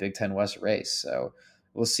of the Big Ten West race. So,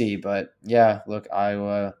 we'll see. But yeah, look,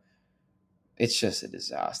 Iowa, it's just a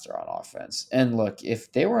disaster on offense. And look,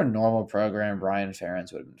 if they were a normal program, Brian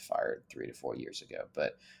Ferentz would have been fired 3 to 4 years ago.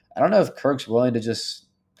 But I don't know if Kirk's willing to just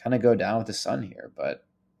kind of go down with the sun here. But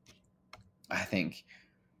I think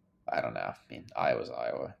I don't know. I mean, Iowa's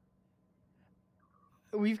Iowa.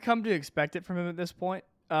 We've come to expect it from him at this point.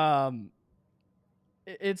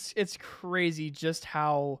 It's crazy just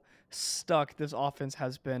how stuck this offense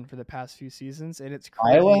has been for the past few seasons, and it's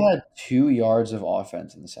Iowa crazy. had 2 yards of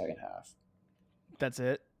offense in the second half. That's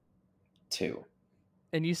it. Two.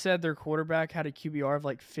 And you said their quarterback had a QBR of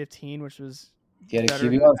like 15, which was He had a better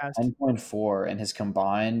than QBR the of past. 10.4, and his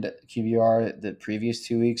combined QBR the previous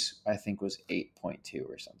 2 weeks, I think, was 8.2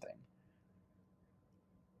 or something.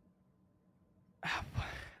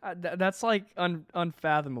 That's like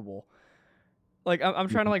unfathomable. Like I'm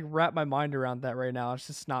trying to like wrap my mind around that right now. It's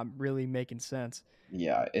just not really making sense.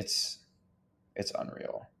 Yeah, it's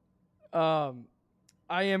unreal. Um,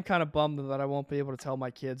 I am kind of bummed that I won't be able to tell my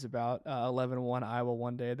kids about 11-1 Iowa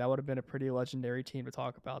one day. That would have been a pretty legendary team to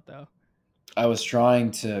talk about, though. I was trying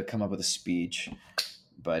to come up with a speech,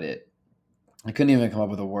 but I couldn't even come up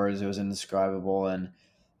with the words. It was indescribable, and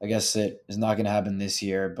I guess it is not going to happen this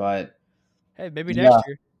year. But Hey, maybe yeah, next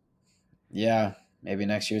year. yeah, maybe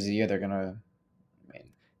next year's the year they're gonna. I mean,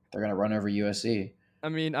 they're gonna run over USC. I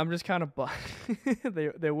mean, I'm just kind of bummed.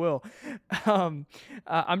 They will. Um,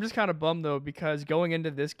 I'm just kind of bummed though because going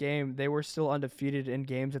into this game, they were still undefeated in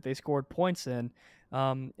games that they scored points in,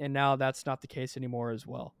 and now that's not the case anymore as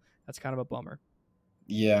well. That's kind of a bummer.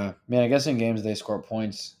 Yeah, man. I guess in games they score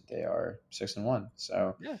points, they are 6-1.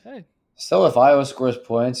 So Yeah. Hey. still, if Iowa scores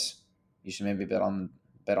points, you should maybe bet on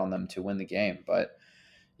them to win the game. But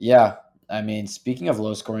yeah, I mean, speaking of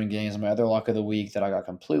low scoring games, my other lock of the week that I got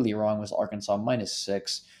completely wrong was Arkansas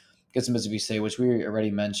 -6 against Mississippi State, which we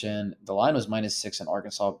already mentioned. The line was -6, and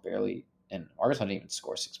Arkansas didn't even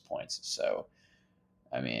score 6 points. So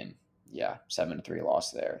I mean, yeah, 7-3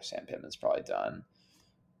 loss there. Sam Pittman's probably done.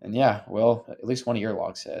 And yeah, well, at least one of your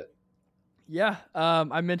locks hit. Yeah,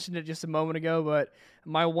 I mentioned it just a moment ago, but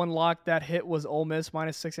my one lock that hit was Ole Miss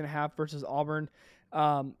 -6.5 versus Auburn.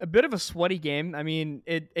 A bit of a sweaty game. I mean,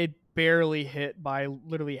 it barely hit by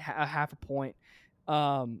literally a half a point.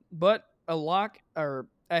 But a lock or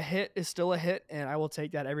a hit is still a hit, and I will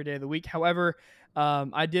take that every day of the week. However,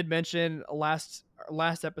 I did mention last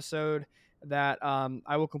episode that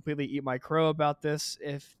I will completely eat my crow about this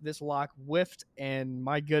if this lock whiffed, and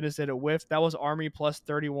my goodness, did it whiff. That was Army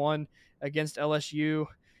 +31 against LSU.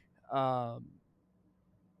 Um,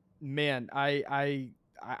 man, I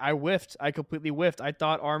whiffed. I completely whiffed. I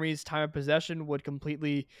thought Army's time of possession would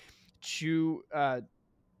completely chew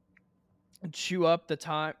chew up the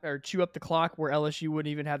time or chew up the clock where LSU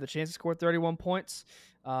wouldn't even have the chance to score 31 points.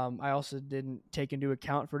 I also didn't take into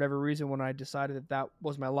account for whatever reason when I decided that that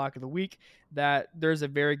was my lock of the week that there's a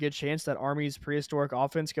very good chance that Army's prehistoric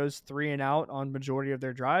offense goes 3-and-out on majority of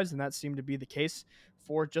their drives, and that seemed to be the case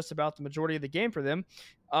for just about the majority of the game for them.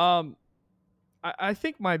 I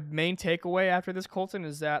think my main takeaway after this, Colton,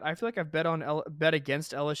 is that I feel like I've bet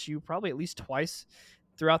against LSU probably at least twice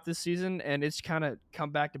throughout this season, and it's kind of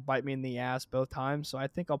come back to bite me in the ass both times. So I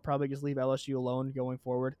think I'll probably just leave LSU alone going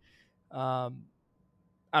forward. Um,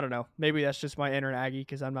 I don't know. Maybe that's just my inner Aggie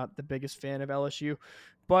because I'm not the biggest fan of LSU,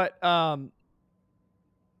 but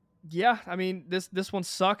yeah, I mean this one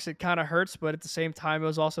sucks. It kind of hurts, but at the same time, it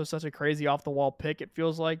was also such a crazy off the wall pick. It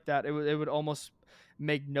feels like that it would almost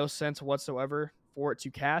make no sense whatsoever for it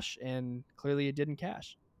to cash, and clearly it didn't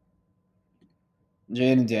cash.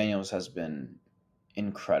 Jaden Daniels has been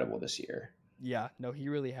incredible this year. Yeah, no, he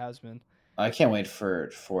really has been. I can't wait for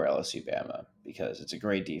LSU Bama because it's a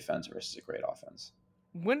great defense versus a great offense.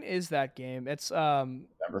 When is that game? It's November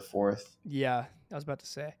 4th. yeah, I was about to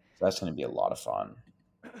say. So that's going to be a lot of fun.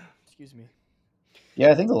 Excuse me. Yeah,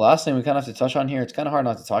 I think the last thing we kind of have to touch on here, it's kind of hard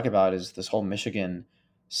not to talk about, is this whole Michigan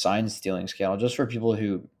sign stealing scandal. Just for people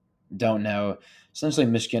who don't know, essentially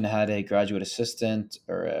Michigan had a graduate assistant,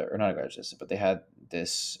 or not a graduate assistant, but they had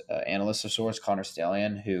this analyst of sorts, Connor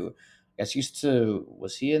Stallion, who I guess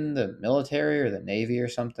was he in the military or the Navy or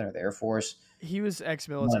something, or the Air Force? He was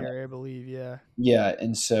ex-military, I believe. Yeah. Yeah,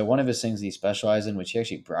 and so one of his things that he specialized in, which he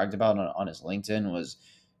actually bragged about on his LinkedIn, was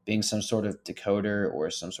being some sort of decoder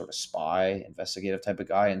or some sort of spy, investigative type of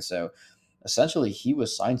guy. And so essentially he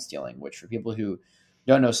was sign stealing, which for people who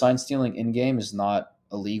don't know, sign stealing in game is not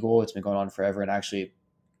illegal. It's been going on forever. And actually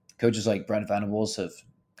coaches like Brent Venables have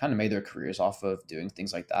kind of made their careers off of doing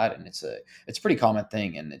things like that. And it's a pretty common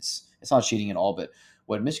thing, and it's not cheating at all. But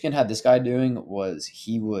what Michigan had this guy doing was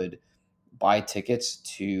he would buy tickets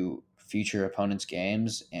to future opponents'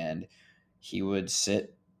 games, and he would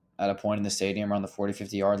sit at a point in the stadium around the 40,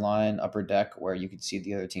 50-yard line, upper deck, where you could see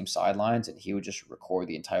the other team's sidelines, and he would just record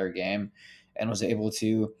the entire game and was able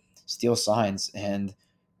to steal signs. And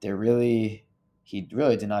he really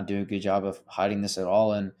did not do a good job of hiding this at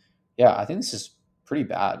all. And yeah, I think this is pretty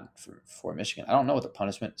bad for Michigan. I don't know what the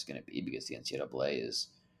punishment is going to be because the NCAA is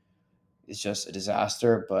just a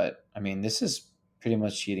disaster. But I mean, this is pretty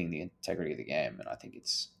much cheating the integrity of the game, and I think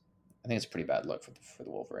it's a pretty bad look for the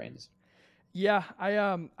Wolverines. Yeah, I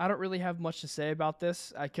don't really have much to say about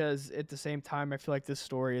this because at the same time I feel like this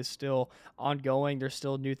story is still ongoing. There's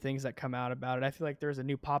still new things that come out about it. I feel like there's a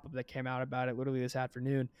new pop-up that came out about it literally this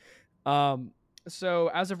afternoon. Um, so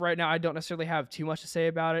as of right now, I don't necessarily have too much to say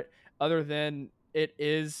about it, other than it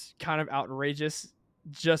is kind of outrageous.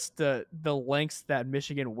 Just the lengths that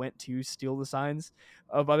Michigan went to steal the signs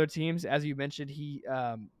of other teams, as you mentioned,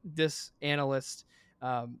 this analyst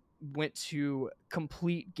went to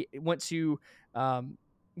um,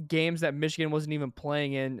 games that Michigan wasn't even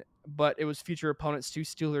playing in, but it was future opponents to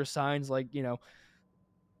steal their signs, like in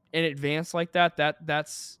advance like that.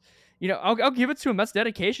 That's I'll give it to him. That's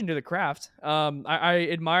dedication to the craft. I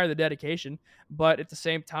admire the dedication, but at the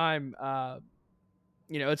same time,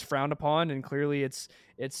 it's frowned upon, and clearly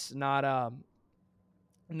it's not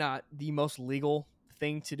the most legal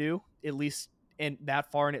thing to do, at least in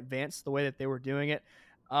that far in advance, the way that they were doing it.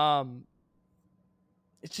 Um,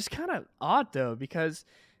 it's just kind of odd though, because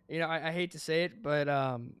I hate to say it, but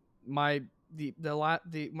my the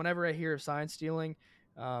whenever I hear of sign stealing,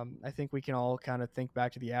 I think we can all kind of think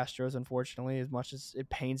back to the Astros. Unfortunately, as much as it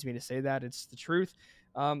pains me to say that, it's the truth.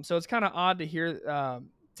 So it's kind of odd to hear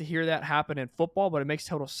that happen in football, but it makes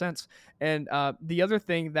total sense. And the other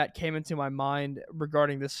thing that came into my mind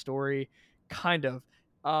regarding this story, kind of.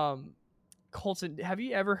 Um, Colton, have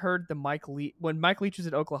you ever heard the Mike Leach when Mike Leach was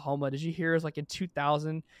at Oklahoma? Did you hear his like in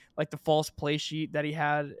 2000, like the false play sheet that he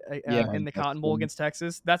had Yeah, in the Cotton Bowl against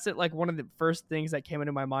Texas? That's it. Like one of the first things that came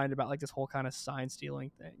into my mind about like this whole kind of sign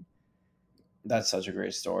stealing thing. that's such a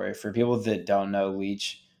great story. For people that don't know,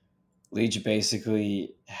 Leach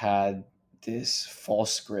basically had this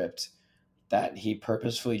false script that he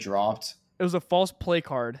purposefully dropped. It was a false play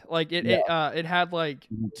card. Like Yeah, it had like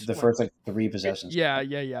the first like three possessions.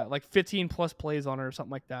 yeah, like 15 plus plays on it or something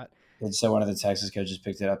like that. And so one of the Texas coaches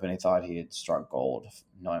picked it up and he thought he had struck gold,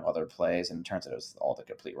 knowing other plays, and it turns out it was all the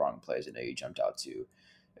complete wrong plays. And he jumped out to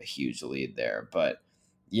a huge lead there. But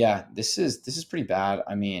yeah, this is pretty bad.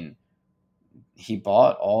 I mean, he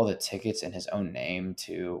bought all the tickets in his own name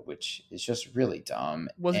too, which is just really dumb.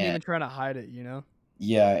 Wasn't And even trying to hide it.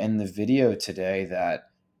 yeah, and the video today that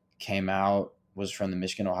came out was from the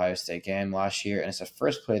Michigan Ohio State game last year, and it's the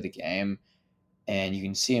first play of the game, and you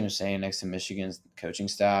can see him standing next to Michigan's coaching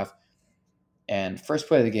staff. And first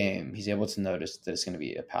play of the game, he's able to notice that it's going to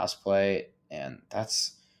be a pass play, and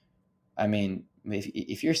I mean,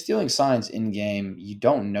 if you're stealing signs in game, you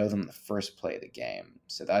don't know them the first play of the game,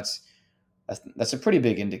 so that's a pretty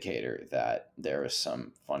big indicator that there is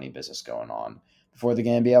some funny business going on before the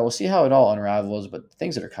game. But yeah, we'll see how it all unravels. But the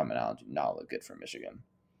things that are coming out do not look good for Michigan.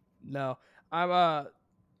 No, I'm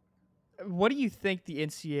what do you think the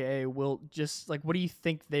NCAA will just like? What do you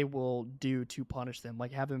think they will do to punish them?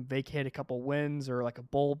 Like have them vacate a couple wins, or like a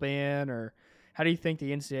bowl ban, or how do you think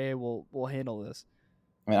the NCAA will handle this?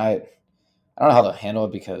 I mean, I don't know how they'll handle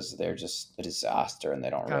it because they're just a disaster and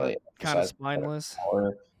they don't Kind of really kind of exercise spineless.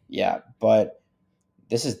 power. Yeah, but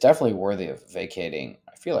this is definitely worthy of vacating.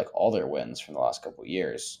 I feel like all their wins from the last couple of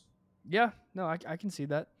years. Yeah, no, I can see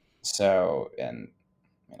that. So, and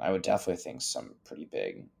I mean, I would definitely think some pretty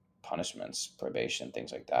big punishments, probation,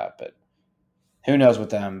 things like that. But who knows with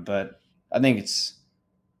them? But I think it's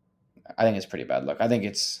I think it's pretty bad luck. I think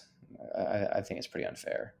it's pretty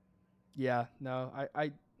unfair. Yeah, no,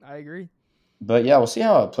 I agree. But yeah, we'll see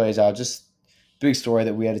how it plays out. Just big story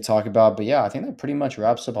that we had to talk about. But yeah, I think that pretty much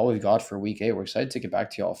wraps up all we've got for week 8. We're excited to get back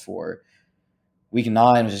to y'all for week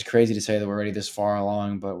 9, which is crazy to say that we're already this far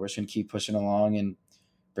along, but we're just gonna keep pushing along and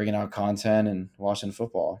bringing out content and watching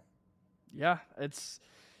football. Yeah, it's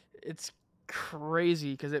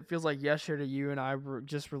crazy because it feels like yesterday you and I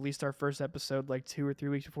just released our first episode like 2 or 3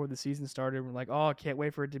 weeks before the season started. We're like, oh, I can't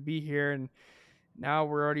wait for it to be here, and now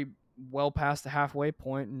we're already well past the halfway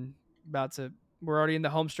point and we're already in the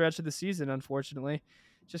home stretch of the season, unfortunately.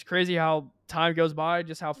 Just crazy how time goes by,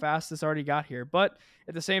 just how fast this already got here. But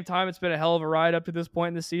at the same time, it's been a hell of a ride up to this point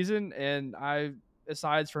in the season, and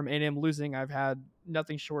aside from A&M losing, I've had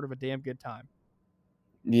nothing short of a damn good time.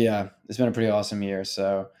 Yeah, it's been a pretty awesome year,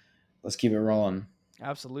 so let's keep it rolling.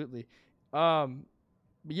 Absolutely. But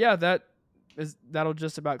yeah, that'll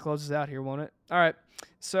just about close us out here, won't it? All right.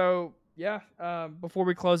 So Yeah. Before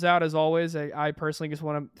we close out, as always, I personally just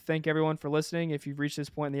want to thank everyone for listening. If you've reached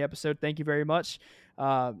this point in the episode, thank you very much.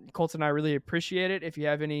 Colton and I really appreciate it. If you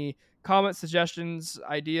have any comments, suggestions,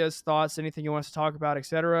 ideas, thoughts, anything you want us to talk about,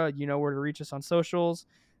 etc., you know where to reach us on socials.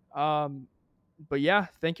 Um, but yeah,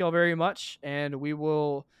 thank you all very much, and we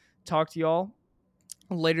will talk to y'all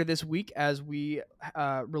later this week as we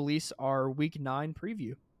release our Week 9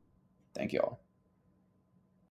 preview. Thank you all.